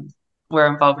 We're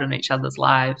involved in each other's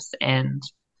lives, and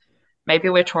maybe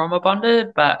we're trauma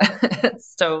bonded, but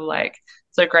it's still like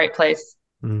it's a great place.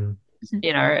 Mm.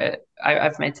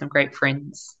 I've made some great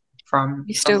friends from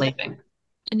You from still leaving.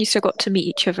 and you still got to meet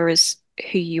each other as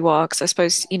who you are. Because I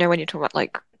suppose, when you're talking about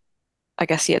like, I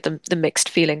guess, yeah, the mixed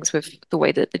feelings with the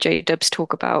way that the J-Dubs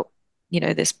talk about,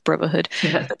 this brotherhood.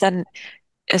 Yeah. But then,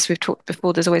 as we've talked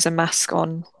before, there's always a mask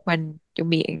on when you're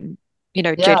meeting,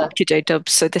 Yeah.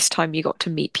 J-Dubs. So this time you got to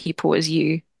meet people as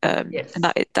you, Yes. and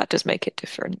that does make it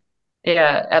different.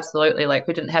 Yeah, absolutely. Like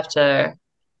we didn't have to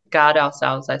guard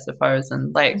ourselves, I suppose.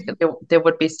 And like there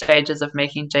would be stages of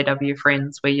making JW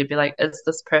friends where you'd be like, is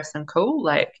this person cool?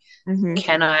 Like, Mm-hmm.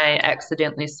 can I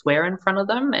accidentally swear in front of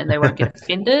them and they won't get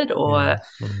offended? Yeah. Or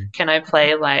Mm. can I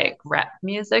play like rap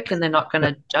music and they're not going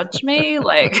to judge me?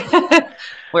 Like,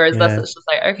 whereas this, Yeah. it's just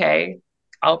like, okay,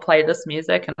 I'll play this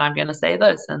music and I'm going to say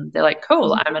this. And they're like,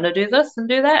 cool, I'm going to do this and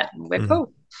do that. And we're Mm.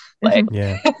 cool. Like,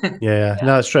 Yeah. Yeah. yeah,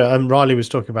 No, it's true. Riley was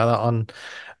talking about that on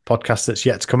podcast that's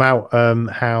yet to come out.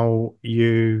 How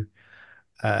he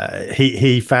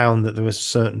found that there was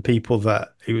certain people that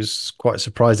he was quite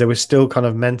surprised they were still kind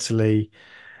of mentally,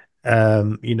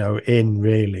 in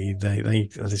really they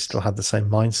still had the same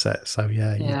mindset. So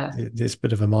yeah, yeah. it's a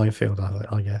bit of a minefield,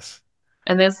 I guess.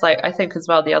 And there's like, I think as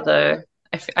well,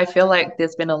 I feel like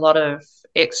there's been a lot of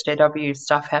ex-JW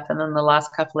stuff happen in the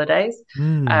last couple of days.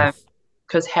 Mm.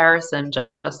 Because Harrison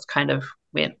just kind of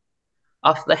went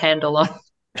off the handle on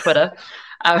Twitter.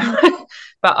 Um,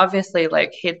 but obviously,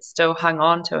 like, he'd still hung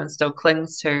on to and still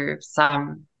clings to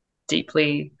some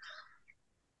deeply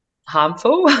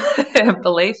harmful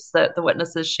beliefs that the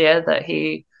witnesses share that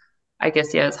I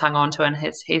guess, has hung on to, and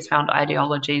he's found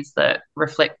ideologies that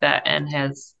reflect that and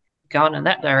has gone in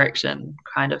that direction,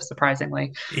 kind of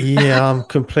surprisingly. Yeah, I'm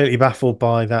completely baffled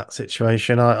by that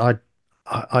situation.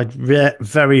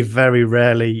 very, very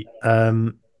rarely,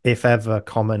 if ever,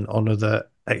 comment on other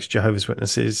ex-Jehovah's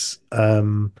Witnesses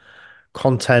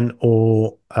content,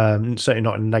 or certainly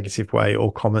not in a negative way,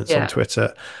 or comments on Yeah,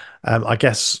 Twitter. I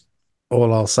guess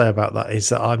all I'll say about that is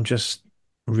that I'm just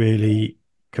really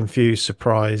confused,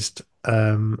 surprised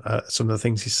at some of the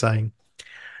things he's saying.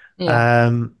 yeah,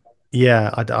 Um,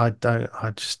 yeah,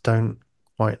 I just don't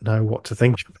quite know what to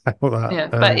think about yeah.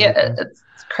 that. But yeah, Sometimes. it's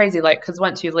crazy. Like, because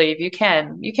once you leave, you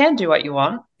can do what you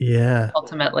want Yeah,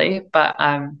 ultimately. But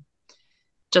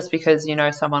just because you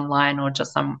know someone online, or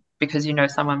just because you know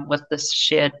someone with this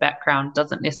shared background,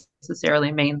 doesn't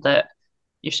necessarily mean that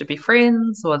you should be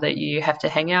friends, or that you have to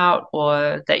hang out,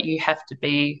 or that you have to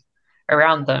be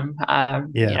around them.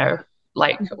 yeah,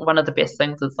 Like, one of the best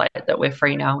things is like that we're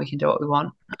free now. We can do what we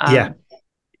want. yeah.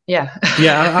 Yeah.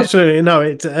 Yeah, absolutely. No,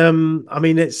 I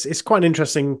mean, it's quite an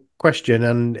interesting question,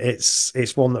 and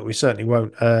it's one that we certainly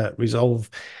won't resolve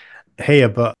here.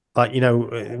 But like,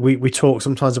 we talk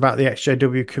sometimes about the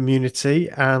XJW community,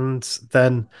 and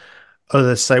then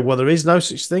others say, well, there is no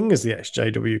such thing as the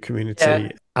XJW Yeah.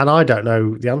 community, and I don't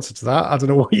know the answer to that. I don't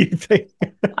know what you think.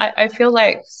 I feel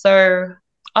like, so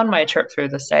on my trip through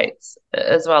the States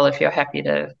as well, if you're happy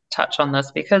to touch on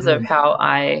this, because of Mm, how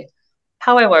I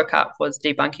woke up was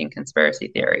debunking conspiracy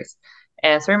theories.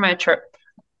 And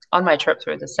on my trip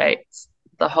through the States,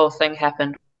 the whole thing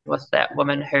happened with that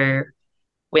woman who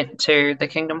went to the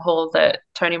Kingdom Hall that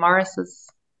Tony Morris has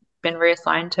been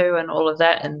reassigned to, and all of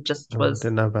that, and just oh, was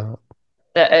didn't know about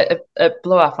that it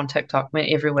blew up on TikTok, went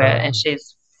everywhere, that. and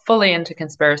she's fully into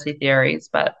conspiracy theories,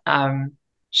 but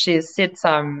she's said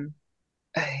some,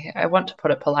 I want to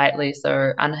put it politely,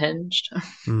 so unhinged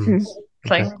Mm,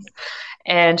 okay. things.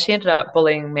 And she ended up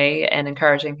bullying me and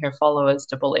encouraging her followers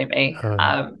to bully me.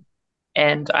 Oh,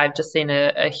 And I've just seen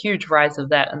a huge rise of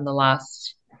that in the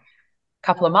last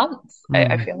couple of months.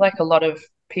 I mm, feel like a lot of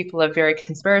people are very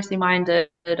conspiracy minded.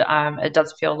 It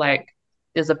does feel like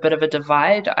there's a bit of a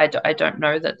divide. I don't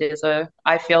know that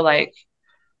I feel like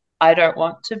I don't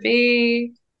want to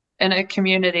be in a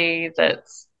community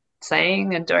that's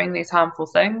saying and doing these harmful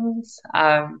things.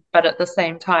 But at the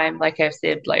same time, like I've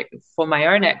said, like for my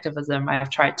own activism, I've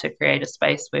tried to create a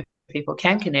space where people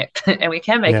can connect and we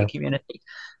can make a yeah. community.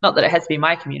 Not that it has to be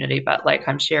my community, but like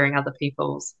I'm sharing other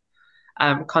people's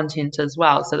content as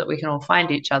well, so that we can all find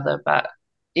each other. But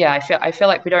yeah, I feel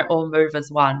like we don't all move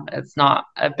as one. It's not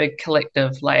a big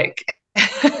collective like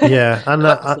Yeah, and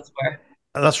opposites were.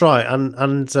 that's right,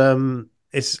 and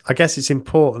it's I guess it's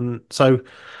important. So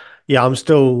yeah, I'm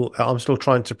still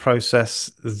trying to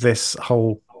process this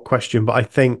whole question, but I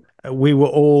think we were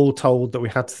all told that we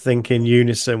had to think in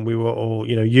unison. We were all,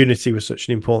 unity was such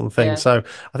an important thing. Yeah. So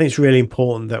I think it's really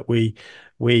important that we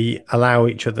allow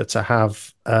each other to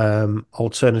have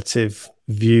alternative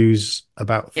views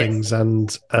about Yes. things,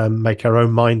 and make our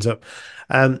own minds up.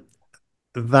 Um,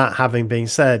 that having been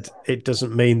said, it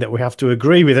doesn't mean that we have to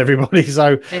agree with everybody.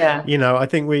 So, Yeah. I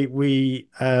think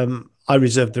I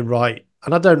reserve the right,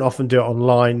 and I don't often do it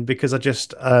online because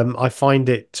I find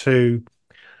it too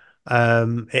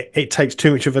it takes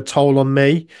too much of a toll on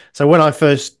me. So when I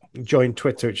first joined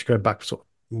Twitter, which go back sort of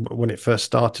when it first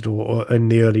started, or in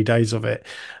the early days of it,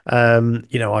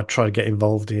 I'd try to get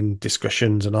involved in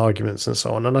discussions and arguments and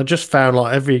so on. And I just found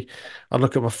like I'd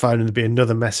look at my phone and there'd be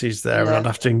another message there, and I'd Yeah.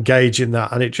 have to engage in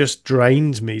that, and it just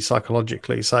drains me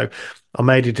psychologically. So I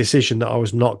made a decision that I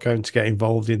was not going to get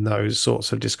involved in those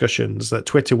sorts of discussions, that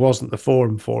Twitter wasn't the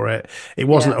forum for it. It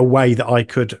wasn't Yeah. a way that I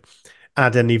could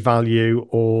add any value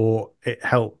or it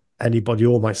help anybody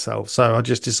or myself. So I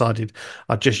just decided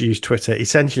I'd just use Twitter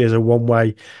essentially as a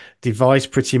one-way device,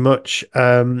 pretty much.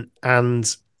 And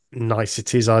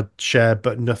niceties I'd share,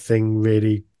 but nothing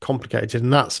really complicated.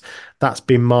 And that's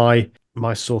been my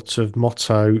sort of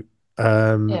motto,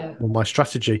 Yeah. or my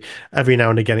strategy. Every now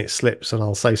and again it slips and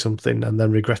I'll say something and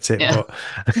then regret it. Yeah. But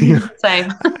you know,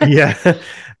 Same. yeah.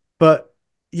 But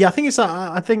yeah, I think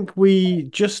I think we,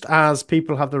 just as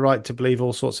people have the right to believe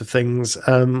all sorts of things,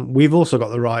 we've also got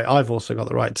the right. I've also got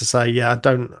the right to say, yeah, I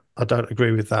don't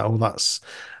agree with that, or that's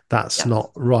Yes.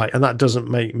 not right, and that doesn't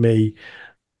make me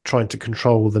trying to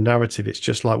control the narrative. It's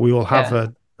just like we all Yeah.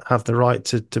 have the right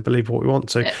to believe what we want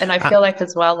to. And I Uh, feel like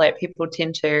as well, like people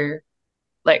tend to,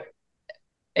 like,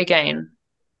 again,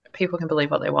 people can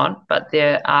believe what they want, but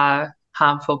there are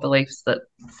harmful beliefs that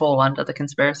fall under the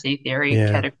conspiracy theory yeah,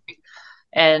 category.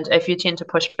 And if you tend to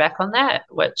push back on that,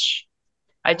 which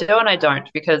I do and I don't,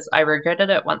 because I regretted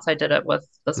it once I did it with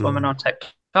this woman mm, on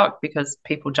TikTok, because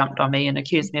people jumped on me and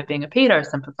accused me of being a pedo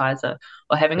sympathizer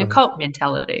or having a right, cult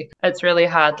mentality. It's really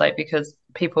hard, like, because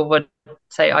people would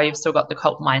say, oh, you've still got the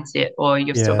cult mindset, or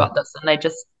you've still yeah, got this. And they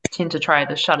just, tend to try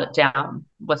to shut it down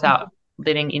without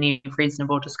letting any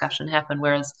reasonable discussion happen.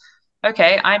 Whereas,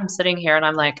 okay, I'm sitting here and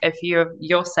I'm like, if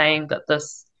you're saying that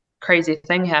this crazy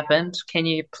thing happened, can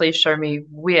you please show me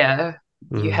where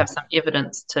you Mm, have some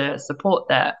evidence to support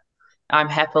that? I'm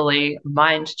happily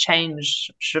mind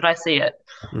change. Should I see it?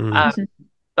 mm. Um,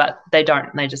 but they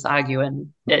don't. They just argue,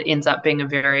 and it ends up being a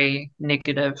very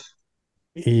negative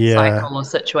Yeah. cycle or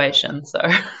situation. So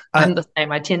I, I'm the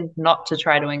same. I tend not to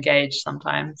try to engage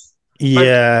sometimes. But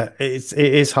yeah, it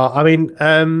is hard. I mean,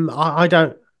 I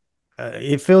don't.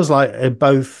 It feels like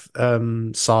both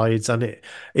sides, and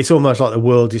it's almost like the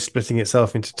world is splitting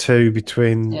itself into two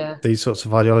between yeah, these sorts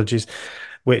of ideologies,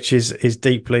 which is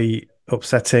deeply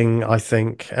upsetting, I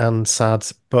think, and sad.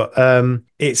 But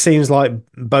it seems like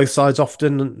both sides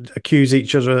often accuse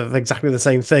each other of exactly the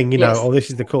same thing. yes, Oh,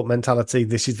 this is the cult mentality.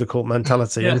 This is the cult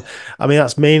mentality, yes, and I mean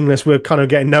that's meaningless. We're kind of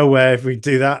getting nowhere if we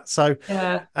do that. So.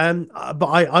 yeah, But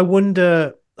I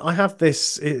wonder. I have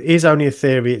this. It is only a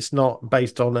theory. It's not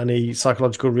based on any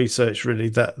psychological research, really,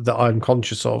 that I'm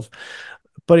conscious of.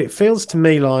 But it feels to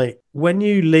me like when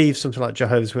you leave something like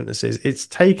Jehovah's Witnesses, it's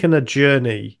taken a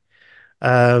journey.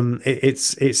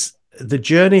 It's the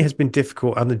journey has been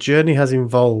difficult, and the journey has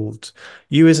involved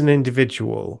you as an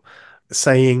individual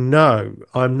saying, no,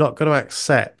 I'm not going to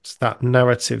accept that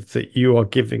narrative that you are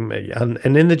giving me. And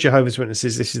in the Jehovah's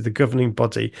Witnesses, this is the governing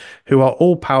body who are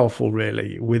all powerful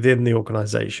really within the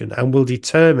organization and will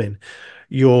determine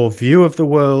your view of the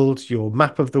world, your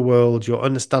map of the world, your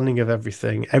understanding of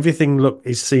everything. Everything look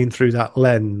is seen through that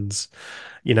lens.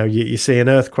 You see an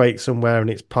earthquake somewhere and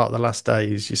it's part of the last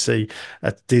days. You see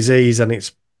a disease and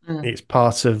mm, it's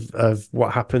part of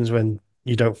what happens when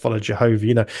you don't follow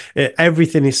Jehovah.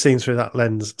 Everything is seen through that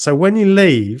lens. So when you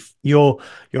leave, you're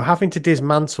having to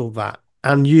dismantle that.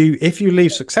 And if you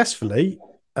leave successfully,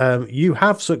 you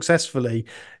have successfully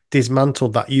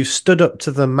dismantled that. You stood up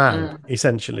to the man, mm,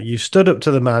 essentially. You stood up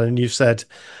to the man and you said,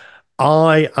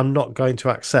 I am not going to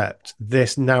accept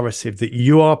this narrative that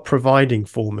you are providing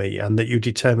for me and that you're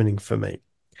determining for me.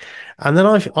 And then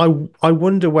I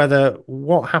wonder whether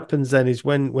what happens then is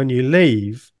when you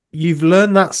leave, you've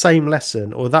learned that same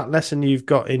lesson or that lesson you've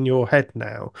got in your head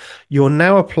now, you're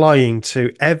now applying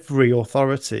to every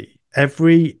authority,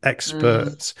 every mm,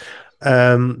 expert,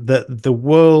 that the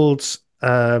world's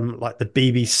like the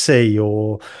BBC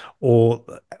or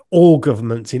all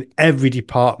governments in every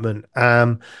department,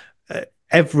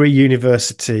 every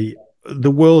university,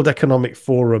 the World Economic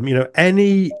Forum,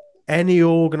 any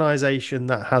organization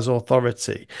that has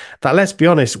authority that, let's be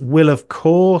honest, will of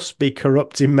course be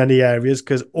corrupt in many areas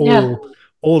because yeah,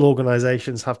 all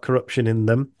organizations have corruption in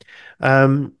them.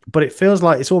 But it feels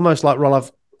like it's almost like, well,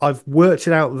 I've worked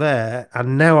it out there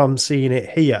and now I'm seeing it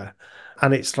here.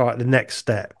 And it's like the next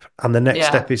step. And the next yeah.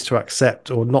 step is to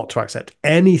accept or not to accept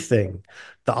anything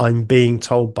that I'm being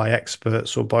told by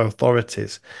experts or by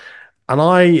authorities. And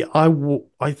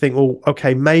I think, well,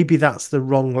 okay, maybe that's the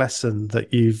wrong lesson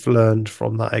that you've learned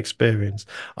from that experience.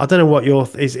 I don't know what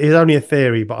it's only a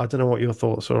theory, but I don't know what your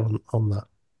thoughts are on that.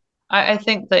 I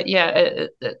think that yeah,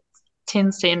 it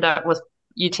tends to end up with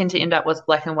you tend to end up with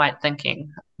black and white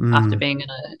thinking after Mm, being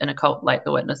in a cult like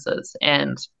the Witnesses,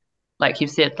 and like you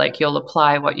said, like you'll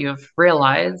apply what you've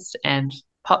realized and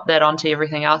pop that onto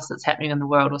everything else that's happening in the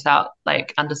world without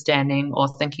like understanding or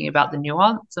thinking about the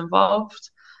nuance involved.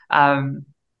 Um,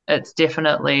 it's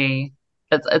definitely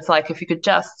it's like if you could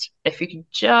just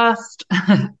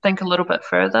think a little bit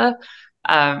further,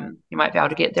 you might be able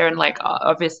to get there. And like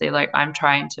obviously, like I'm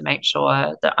trying to make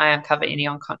sure that I uncover any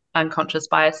unconscious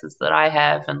biases that I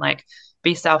have, and like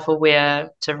be self-aware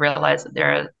to realize that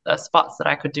there are spots that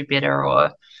I could do better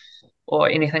or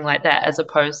anything like that, as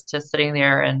opposed to sitting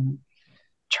there and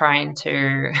trying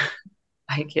to,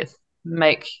 I guess,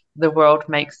 make the world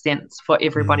make sense for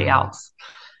everybody mm, else.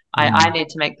 I mm. need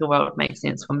to make the world make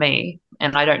sense for me,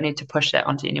 and I don't need to push that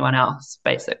onto anyone else,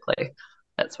 basically.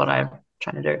 That's what I'm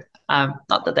trying to do.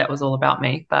 Not that that was all about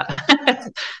me, but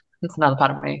it's another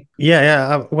part of me. Yeah,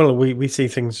 yeah. Well, we see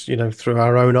things, through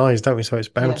our own eyes, don't we? So it's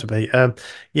bound Yeah. to be.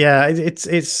 Yeah,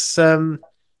 it's and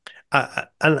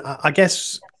I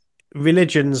guess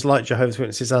religions like Jehovah's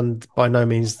Witnesses, and by no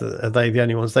means are they the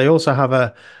only ones. They also have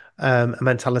a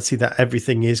mentality that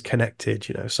everything is connected.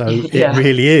 So it Yeah.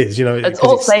 really is. It's Because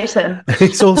all it's Satan.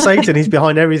 it's all Satan. He's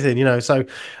behind everything. So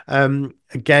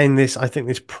again, I think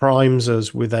this primes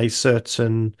us with a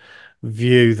certain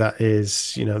view that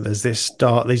is, there's these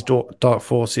dark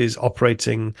forces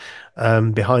operating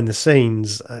behind the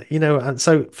scenes. And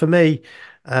so for me,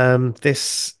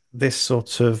 this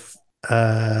sort of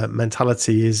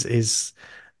mentality is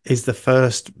is the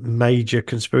first major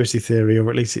conspiracy theory, or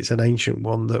at least it's an ancient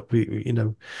one that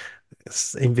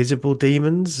invisible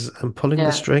demons and pulling the Yeah.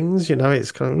 strings.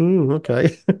 It's kind of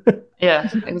okay. Yeah,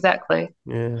 exactly.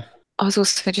 Yeah. I was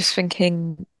also just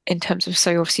thinking in terms of,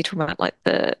 so obviously talking about like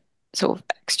the sort of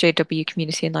XJW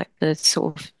community and like the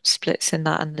sort of splits in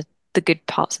that and the good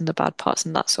parts and the bad parts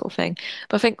and that sort of thing.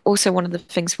 But I think also one of the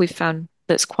things we've found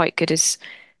that's quite good is,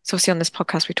 so obviously on this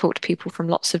podcast we talk to people from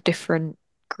lots of different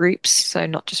groups, so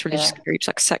not just religious Yeah. groups,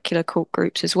 like secular cult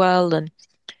groups as well, and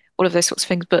all of those sorts of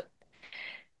things. But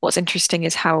what's interesting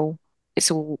is how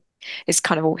it's all it's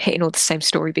kind of all hitting all the same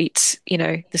story beats,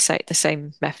 the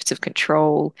same methods of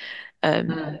control, um,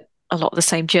 Mm. a lot of the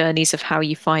same journeys of how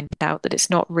you find out that it's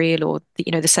not real, or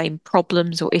the same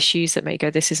problems or issues that may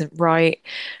go, this isn't right.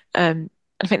 I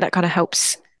think that kind of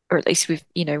helps, or at least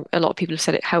a lot of people have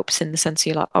said it helps in the sense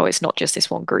you're like, oh, it's not just this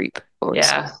one group, or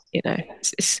Yeah.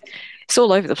 it's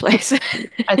all over the place.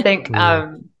 I think,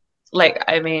 Mm. like,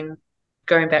 I mean,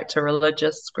 going back to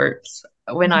religious groups,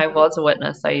 when I was a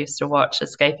witness, I used to watch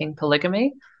Escaping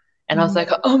Polygamy, and I was Mm, like,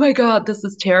 oh my God, this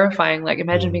is terrifying. Like,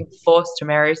 imagine Mm. being forced to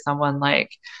marry someone like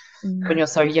when mm, you're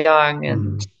so young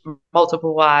and Mm.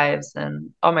 multiple wives, and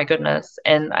oh my goodness.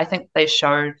 And I think they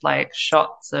showed like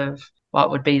shots of what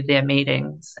would be their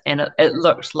meetings, and it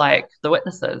looked like the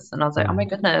witnesses. And I was like, oh my Mm.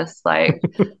 goodness, like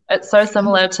it's so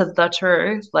similar to the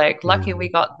truth. Like, lucky we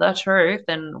Mm. got the truth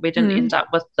and we didn't mm, end up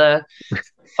with the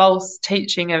false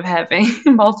teaching of having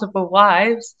multiple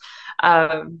wives.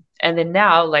 And then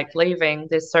now, like leaving,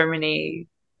 there's so many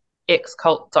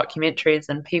ex-cult documentaries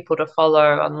and people to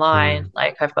follow online. Mm.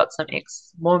 Like I've got some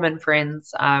ex-Mormon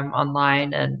friends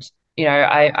online, and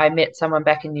I met someone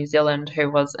back in New Zealand who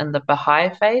was in the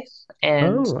Baha'i faith,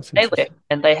 and Oh, that's they left interesting.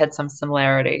 and they had some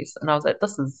similarities. And I was like,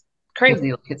 this is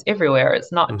crazy. Like it's everywhere.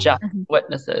 It's not just Mm. mhm,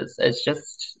 witnesses. It's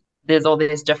just there's all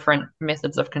these different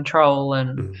methods of control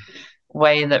and Mm.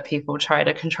 way that people try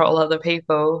to control other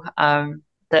people.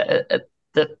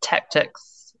 The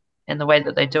tactics and the way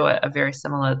that they do it are very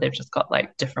similar. They've just got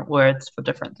like different words for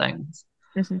different things.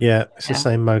 mhm. Yeah, it's the Yeah.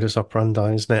 same modus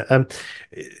operandi, isn't it?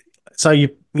 So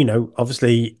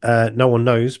obviously, no one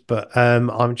knows, but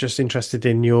I'm just interested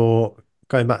in your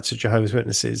going back to Jehovah's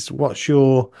Witnesses. What's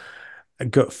your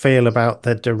gut feel about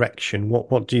their direction?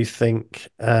 What do you think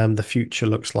the future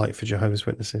looks like for Jehovah's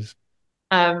Witnesses?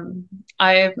 Um,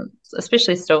 I'm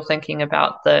especially still thinking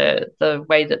about the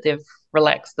way that they've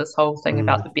relaxed this whole thing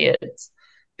about Mm. the beards,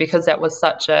 because that was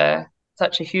such a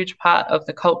huge part of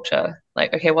the culture.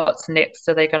 Like, okay, what's next?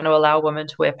 Are they going to allow women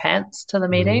to wear pants to the Mm.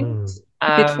 meetings?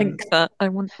 I did think that.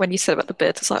 When you said about the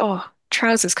beard, it's like, oh,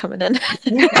 trousers coming in.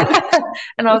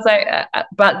 And I was like,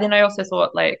 but then I also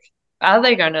thought, like, are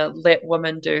they going to let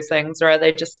women do things, or are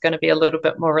they just going to be a little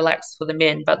bit more relaxed for the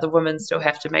men, but the women still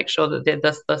have to make sure that they're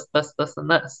this, and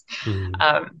this? Mm.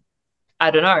 Um, I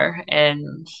don't know.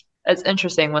 And it's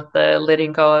interesting with the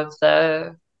letting go of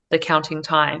the counting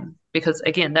time, because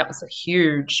again, that was a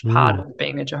huge part Mm. of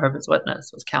being a Jehovah's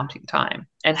Witness, was counting time.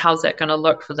 And how's that going to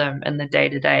look for them in the day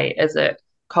to day? Is it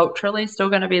culturally still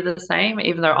going to be the same,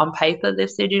 even though on paper they've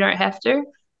said you don't have to?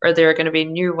 Or there are going to be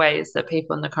new ways that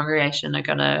people in the congregation are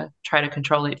going to try to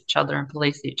control each other and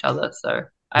police each other? So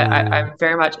Mm. I'm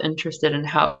very much interested in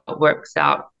how it works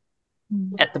out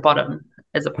Mm, at the bottom,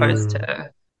 as opposed Mm.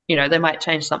 to, they might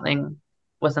change something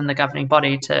within the governing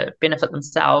body to benefit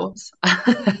themselves.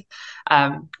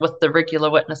 With the regular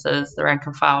witnesses, the rank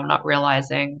and file not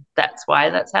realizing that's why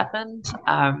that's happened.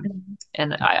 mm,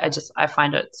 And I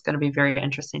find it's going to be very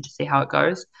interesting to see how it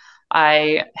goes.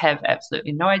 I have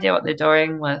absolutely no idea what they're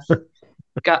doing with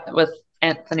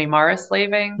Anthony Morris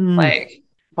leaving. Mm. Like,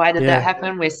 why did that Yeah.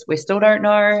 happen? We still don't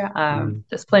know. Mm.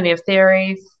 There's plenty of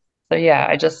theories. So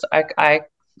yeah,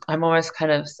 I'm almost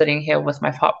kind of sitting here with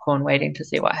my popcorn waiting to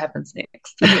see what happens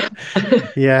next. yeah.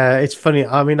 Yeah, it's funny.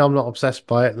 I mean, I'm not obsessed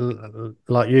by it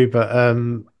like you, but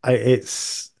it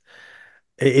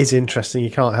is interesting.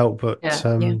 You can't help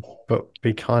Yeah. Yeah. but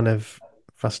be kind of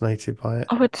fascinated by it.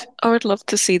 I would love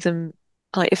to see them,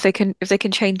 like, if they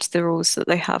can change the rules that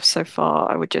they have so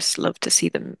far, I would just love to see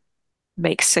them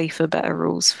make safer, better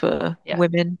rules for Yeah.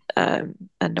 women, and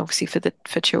obviously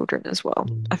for children as well.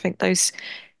 I Mm. think those,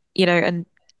 and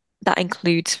that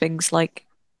includes things like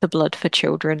the blood for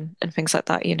children and things like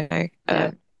that, Yeah.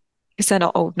 because they're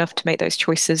not old enough to make those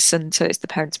choices, and so it's the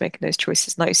parents making those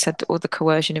choices. And like you said, all the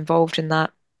coercion involved in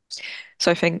that.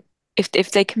 So I think if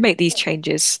they can make these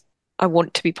changes, I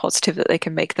want to be positive that they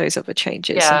can make those other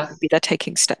changes, and Yeah. maybe they're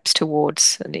taking steps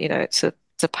towards, and it's a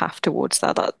path towards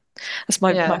that. That's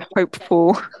my Yeah. hope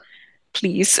for,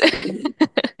 please.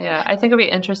 Yeah. I think it'd be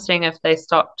interesting if they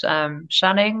stopped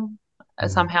shunning Mm.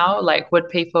 somehow. Like, would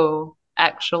people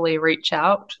actually reach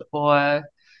out, or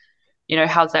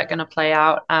how's that going to play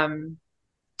out?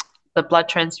 The blood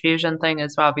transfusion thing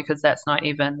as well, because that's not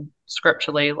even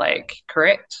scripturally like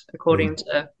correct according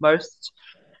to most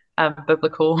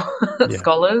biblical Yeah.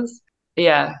 scholars.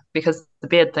 Yeah, because the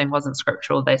beard thing wasn't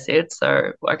scriptural, they said.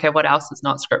 So, okay, what else is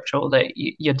not scriptural that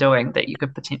you're doing that you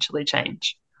could potentially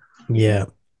change? Yeah.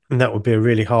 And that would be a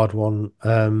really hard one,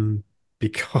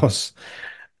 because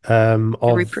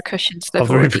The of repercussions they've the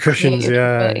already repercussions. created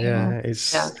with Yeah, it. Yeah.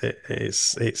 yeah. Yeah.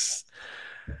 It's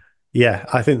yeah.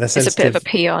 I think they're It's a bit of a sensitive.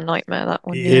 PR nightmare, that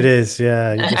one. It Yeah. is.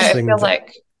 Yeah. You And just I think feel that.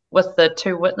 like with the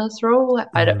two witness rule,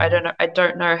 I Mm, don't know. I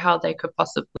don't know how they could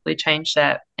possibly change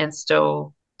that and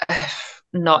still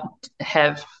not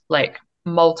have like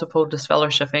multiple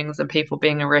disfellowshippings and people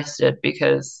being arrested,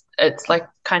 because it's like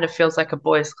kind of feels like a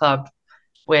boys' club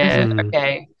where, mm,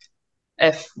 okay,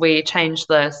 if we change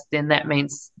this, then that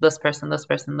means this person, this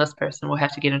person, this person will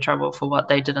have to get in trouble for what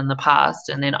they did in the past.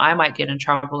 And then I might get in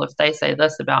trouble if they say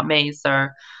this about me. So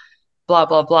blah,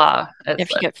 blah, blah. It's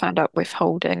If you get found out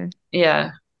withholding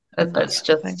yeah, and that it's sort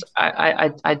of thing. just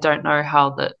I don't know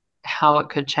how it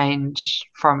could change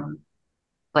from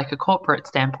like a corporate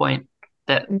standpoint,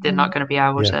 that they're not Mhm. going to be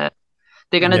able yeah. to.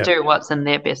 They're going to Yeah. do what's in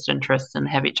their best interest and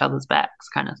have each other's backs,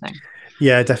 kind of thing.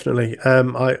 Yeah, definitely.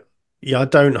 I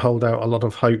don't hold out a lot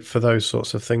of hope for those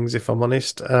sorts of things, if I'm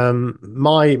honest.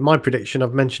 My prediction,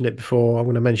 I've mentioned it before. I'm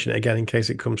going to mention it again in case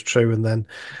it comes true, and then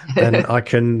I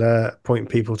can point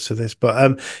people to this.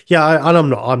 But yeah, and I'm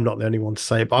not the only one to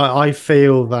say it, but I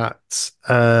feel that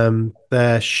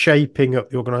they're shaping up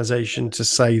the organization to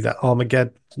say that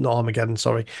Armageddon, not Armageddon,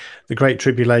 sorry, the Great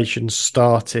Tribulation has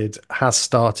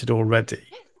started already.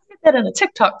 That in a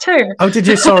TikTok too. Oh, did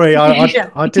you? Sorry, Yeah.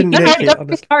 I didn't No, nick it. don't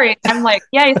be sorry. I'm like,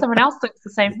 yay, someone else thinks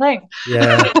the same thing.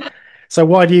 Yeah. So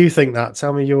why do you think that?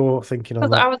 Tell me your thinking on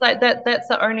Because I that. was like, that's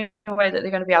the only way that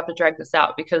they're going to be able to drag this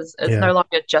out, because it's Yeah. no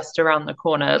longer just around the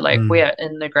corner. Like, Mm, we're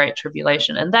in the Great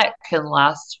Tribulation, and that can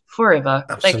last forever.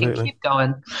 They can absolutely. keep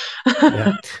going.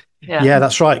 Yeah. Yeah. Yeah,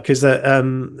 that's right. Because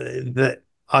that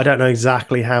I don't know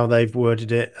exactly how they've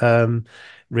worded it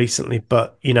recently,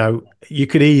 but you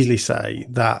could easily say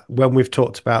that when we've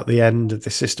talked about the end of the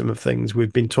system of things,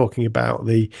 we've been talking about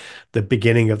the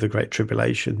beginning of the Great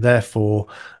Tribulation. Therefore,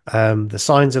 the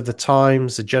signs of the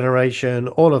times, the generation,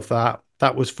 all of that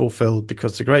was fulfilled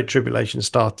because the Great Tribulation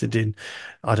started in,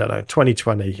 I don't know,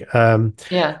 2020.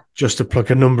 Yeah. Just to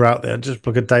plug a number out there, just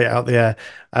plug a date out there.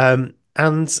 And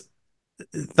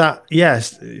that,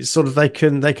 yes, sort of they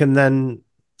can then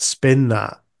spin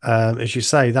that, as you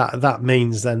say, that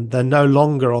means then they're no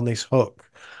longer on this hook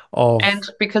And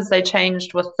of. because they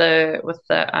changed with the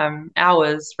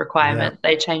hours Yeah, requirement,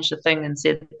 they changed the thing and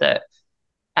said that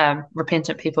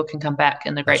repentant people can come back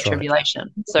in the Great that's right.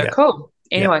 Tribulation. So Yeah, cool.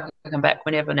 yeah, Anyone can come back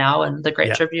whenever now, and the Great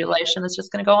yeah. Tribulation is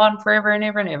just going to go on forever and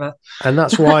ever and ever. And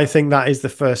that's why I think that is the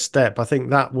first step. I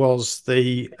think that was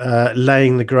the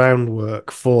laying the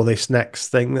groundwork for this next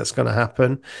thing that's going to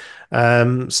happen.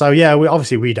 So yeah,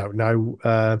 we don't know.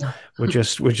 We're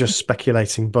just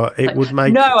speculating, but it Like, would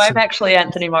no, make I'm some. actually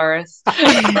Anthony Morris.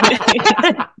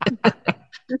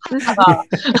 Yeah.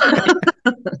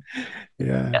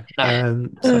 Yeah, no,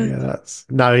 So yeah, that's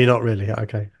no, you're not really.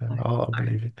 Okay, I'll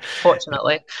believe it.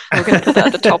 fortunately. We're going to put that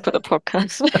at the top of the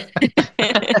podcast.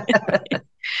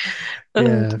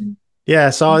 Yeah, Um, yeah.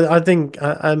 So I think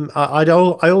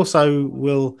I also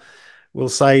will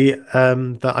say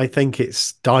that I think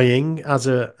it's dying as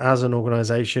an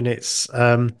organization. It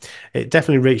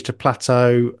definitely reached a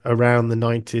plateau around the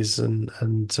 90s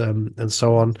and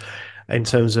so on in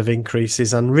terms of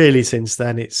increases, and really since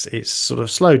then it's sort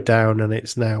of slowed down and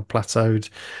it's now plateaued.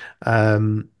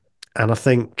 And I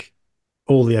think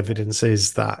all the evidence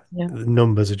is that yeah. the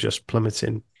numbers are just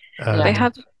plummeting. They Yeah.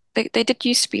 had they did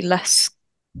used to be less.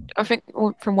 I think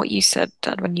from what you said,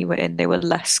 Dad, when you were in, they were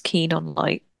less keen on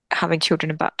like having children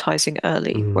and baptizing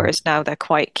early, Mm, whereas now they're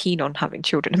quite keen on having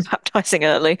children and baptizing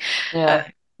early, uh,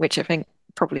 Yeah. which I think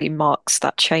probably marks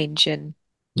that change in,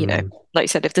 mm, like you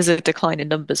said, if there's a decline in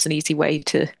numbers, an easy way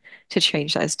to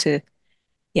change that is to,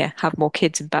 yeah, have more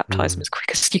kids and baptize them mm, as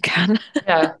quick as you can.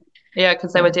 Yeah. Yeah,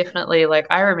 because they were definitely like,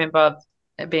 I remember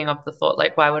being of the thought,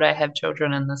 like, why would I have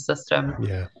children in the system?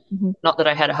 yeah. Mhm. Not that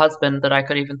I had a husband that I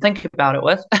could even think about it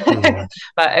with, Mm,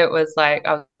 but it was like,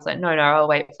 I was like, no, no, I'll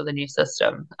wait for the new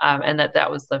system. And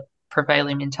that was the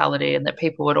prevailing mentality, and that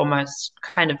people would almost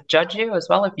kind of judge you as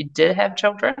well if you did have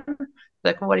children.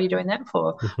 Like, well, what are you doing that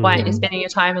for? Why aren't you mhm. spending your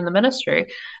time in the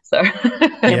ministry? So,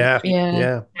 Yeah, Yeah, yeah,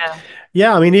 yeah. yeah.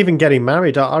 Yeah, I mean, even getting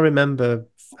married, I remember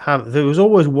there was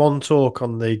always one talk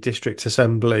on the district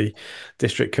assembly,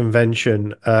 district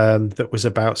convention, that was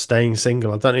about staying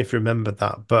single. I don't know if you remember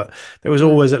that, but there was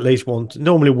Mm, always at least one,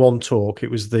 normally one talk.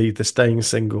 It was the staying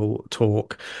single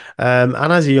talk. And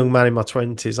as a young man in my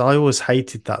 20s, I always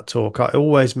hated that talk. It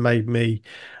always made me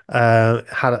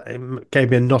it gave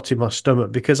me a knot in my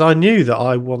stomach because I knew that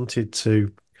I wanted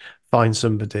to find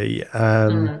somebody.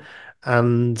 mm,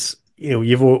 And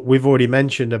we've already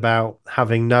mentioned about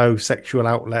having no sexual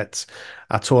outlets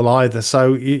at all either.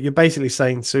 So you're basically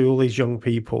saying to all these young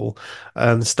people,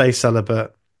 stay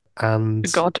celibate and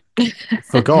God.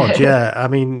 for God, yeah. I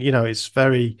mean, it's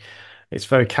very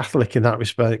Catholic in that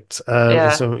respect.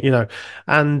 yeah. So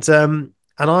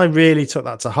and I really took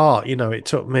that to heart. It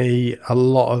took me a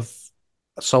lot of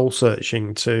soul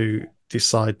searching to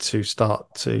decide to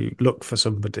start to look for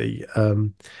somebody.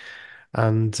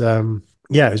 And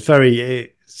yeah, it's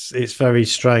very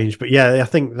strange, but yeah, I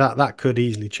think that could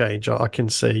easily change. I can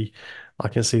see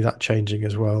that changing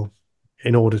as well,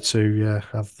 in order to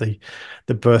have the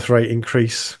birth rate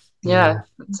increase. Yeah,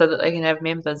 so that they can have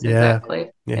members, Yeah, exactly.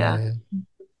 Yeah. yeah,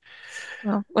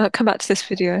 Well, I'll come back to this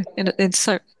video in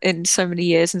so many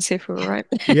years and see if we were right.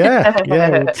 yeah. Well,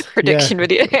 yeah. Prediction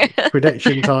video.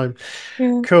 Prediction time.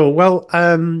 Yeah. Cool. Well,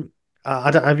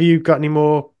 I don't. Have you got any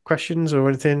more questions or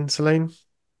anything, Celine?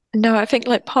 No, I think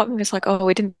like part of me is like, oh,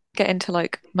 we didn't get into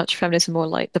like much feminism or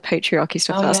like the patriarchy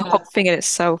stuff. Oh That's a whole yeah. thing in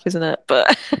itself, isn't it?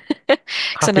 But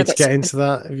because I Happy know to that's get into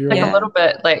that if you Like a want. yeah. little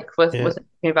bit like Yeah. with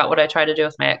thinking about what I try to do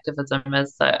with my activism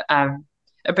is that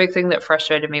a big thing that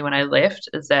frustrated me when I left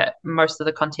is that most of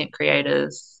the content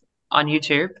creators on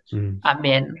YouTube Mm, are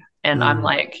men. And I'm mm,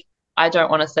 like, I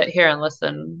don't want to sit here and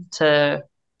listen to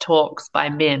talks by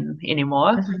men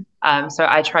anymore. Mhm. So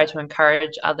I try to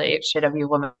encourage other XJW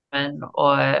women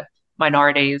or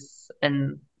minorities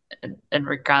in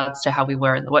regards to how we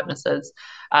were in the witnesses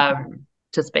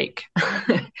to speak.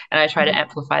 And I try to Mhm.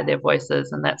 amplify their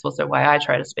voices. And that's also why I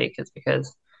try to speak, is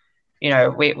because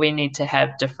we need to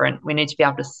have different, we need to be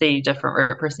able to see different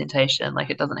representation. Like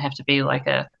it doesn't have to be like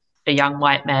a young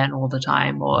white man all the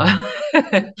time, or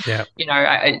mm. Yeah.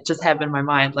 I just have in my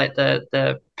mind like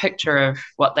the picture of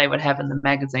what they would have in the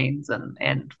magazines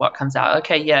and what comes out.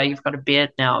 Okay, yeah, you've got a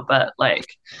beard now, but like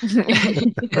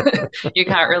you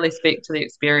can't really speak to the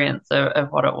experience of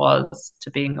what it was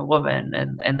to being a woman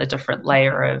and the different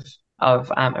layer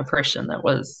of oppression that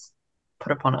was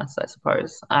put upon us, I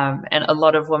suppose. And a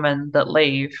lot of women that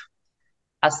leave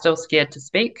are still scared to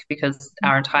speak because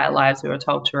our entire lives we were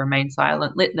told to remain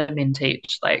silent, let the men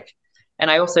teach. Like,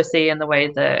 and I also see in the way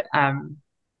that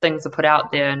things are put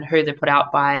out there and who they're put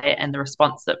out by and the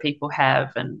response that people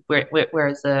have, and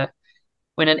whereas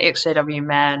when an XJW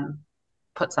man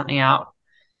puts something out,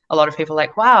 a lot of people are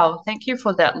like, wow, thank you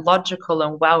for that logical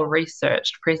and well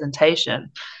researched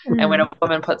presentation. And when Mm. a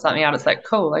woman puts something out, it's like,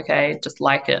 cool, okay, just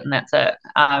like it, and that's it.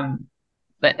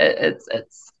 But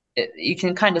you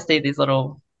can kind of see these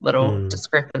little Mm,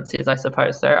 discrepancies, I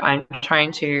suppose. So I'm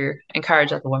trying to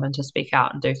encourage other women to speak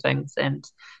out and do things, and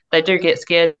they do get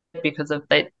scared because of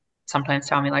they sometimes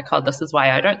tell me like, oh, this is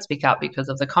why I don't speak out because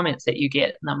of the comments that you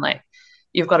get, and I'm like,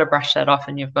 you've got to brush that off,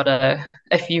 and you've got to,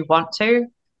 if you want to,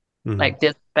 mm, like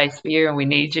there's space for you and we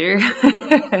need you.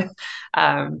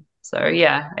 So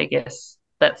yeah, I guess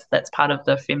that's part of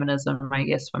the feminism, I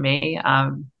guess, for me.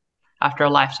 After a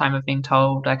lifetime of being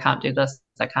told I can't do this,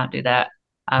 I can't do that,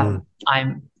 mm.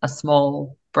 I'm a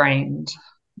small brained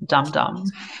dum dum.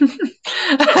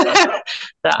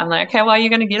 That I'm like, okay, well, you're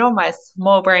going to get all my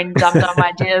small brain dum dum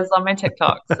ideas on my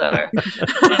TikTok. So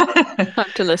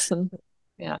Time to listen.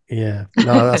 yeah. Yeah.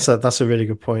 No, that's a really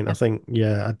good point. I think,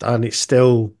 yeah, and it's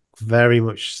still very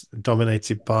much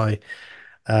dominated by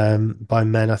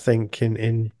men, I think,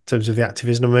 in terms of the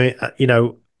activism. I mean,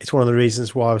 it's one of the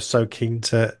reasons why I was so keen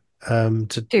to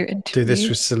Do do this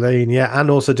with interviews. Celine, yeah, and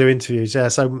also do interviews. Yeah.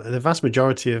 So the vast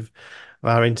majority of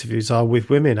our interviews are with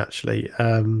women, actually.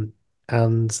 And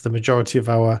the majority of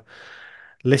our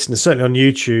listeners, certainly on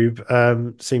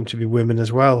YouTube, seem to be women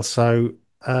as well. So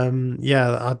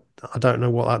yeah, I don't know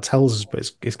what that tells us, but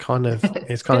it's It's kind of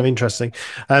good. interesting.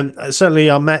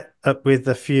 Certainly, I met up with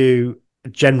a few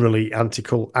generally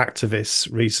anti-cult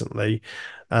activists recently,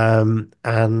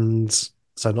 and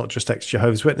so not just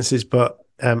ex-Jehovah's Witnesses, but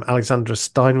Alexandra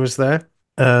Stein was there.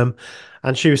 Um,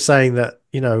 and she was saying that,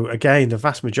 again, the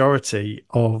vast majority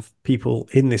of people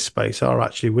in this space are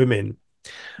actually women,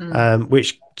 Mm,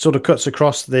 which sort of cuts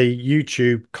across the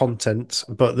YouTube content,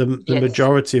 but the yes.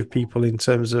 majority of people in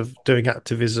terms of doing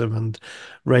activism and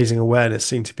raising awareness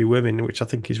seem to be women, which I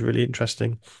think is really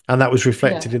interesting. And that was Yeah.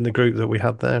 reflected in the group that we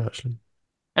had there, actually.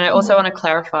 And I also want to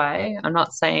clarify, I'm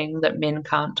not saying that men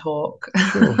can't talk.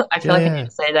 Sure. I feel Yeah, like I need yeah.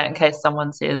 to say that in case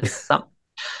someone says something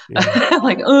Yeah.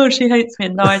 like, oh, she hates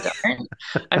men. No, I don't.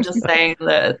 I'm just saying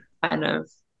that it's kind of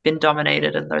been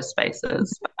dominated in those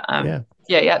spaces. Yeah.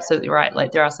 Yeah, you're absolutely right.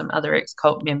 Like there are some other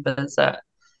ex-cult members that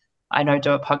I know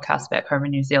do a podcast back home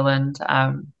in New Zealand.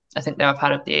 I think they were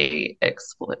part of the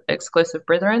Exclusive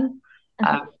Brethren,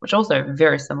 which also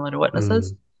very similar to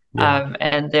Witnesses. Yeah.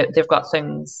 And they've got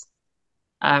things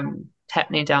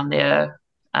happening down there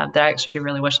that I actually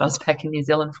really wish I was back in New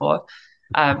Zealand for.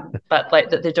 But like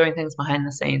they're doing things behind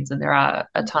the scenes, and there are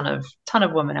a ton of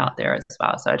women out there as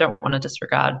well. So I don't want to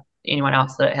disregard anyone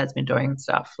else that has been doing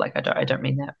stuff. Like I don't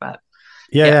mean that, but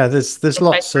Yeah, yeah, yeah. There's space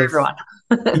lots for of everyone.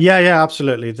 yeah, yeah,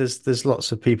 absolutely. There's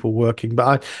lots of people working,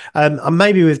 but and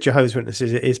maybe with Jehovah's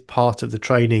Witnesses, it is part of the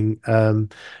training.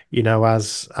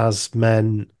 As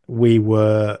men, we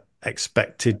were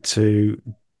expected to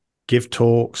give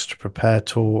talks, to prepare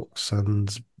talks,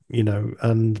 and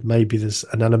and maybe there's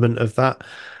an element of that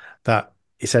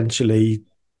essentially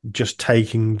just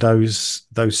taking those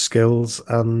skills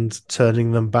and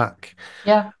turning them back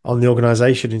Yeah, on the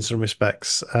organization in some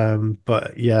respects.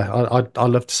 But yeah, I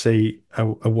love to see a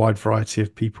wide variety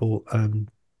of people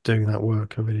doing that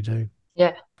work. I really do.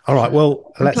 yeah, All right,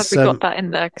 well, I'm glad let's we got that in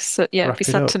there because yeah, it'd be wrap it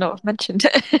sad to up. not have mentioned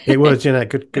It it. was,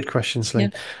 good question, Yeah.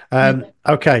 Celine.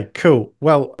 Okay, cool.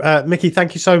 Well, Mickey,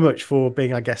 thank you so much for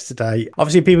being our guest today.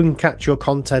 Obviously, people can catch your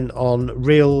content on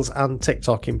Reels and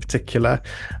TikTok in particular.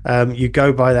 You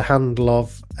go by the handle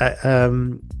of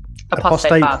Apostate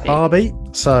Apostate Barbie. Barbie.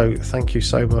 So thank you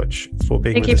so much for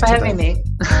being Thank with you us for today.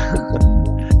 having me.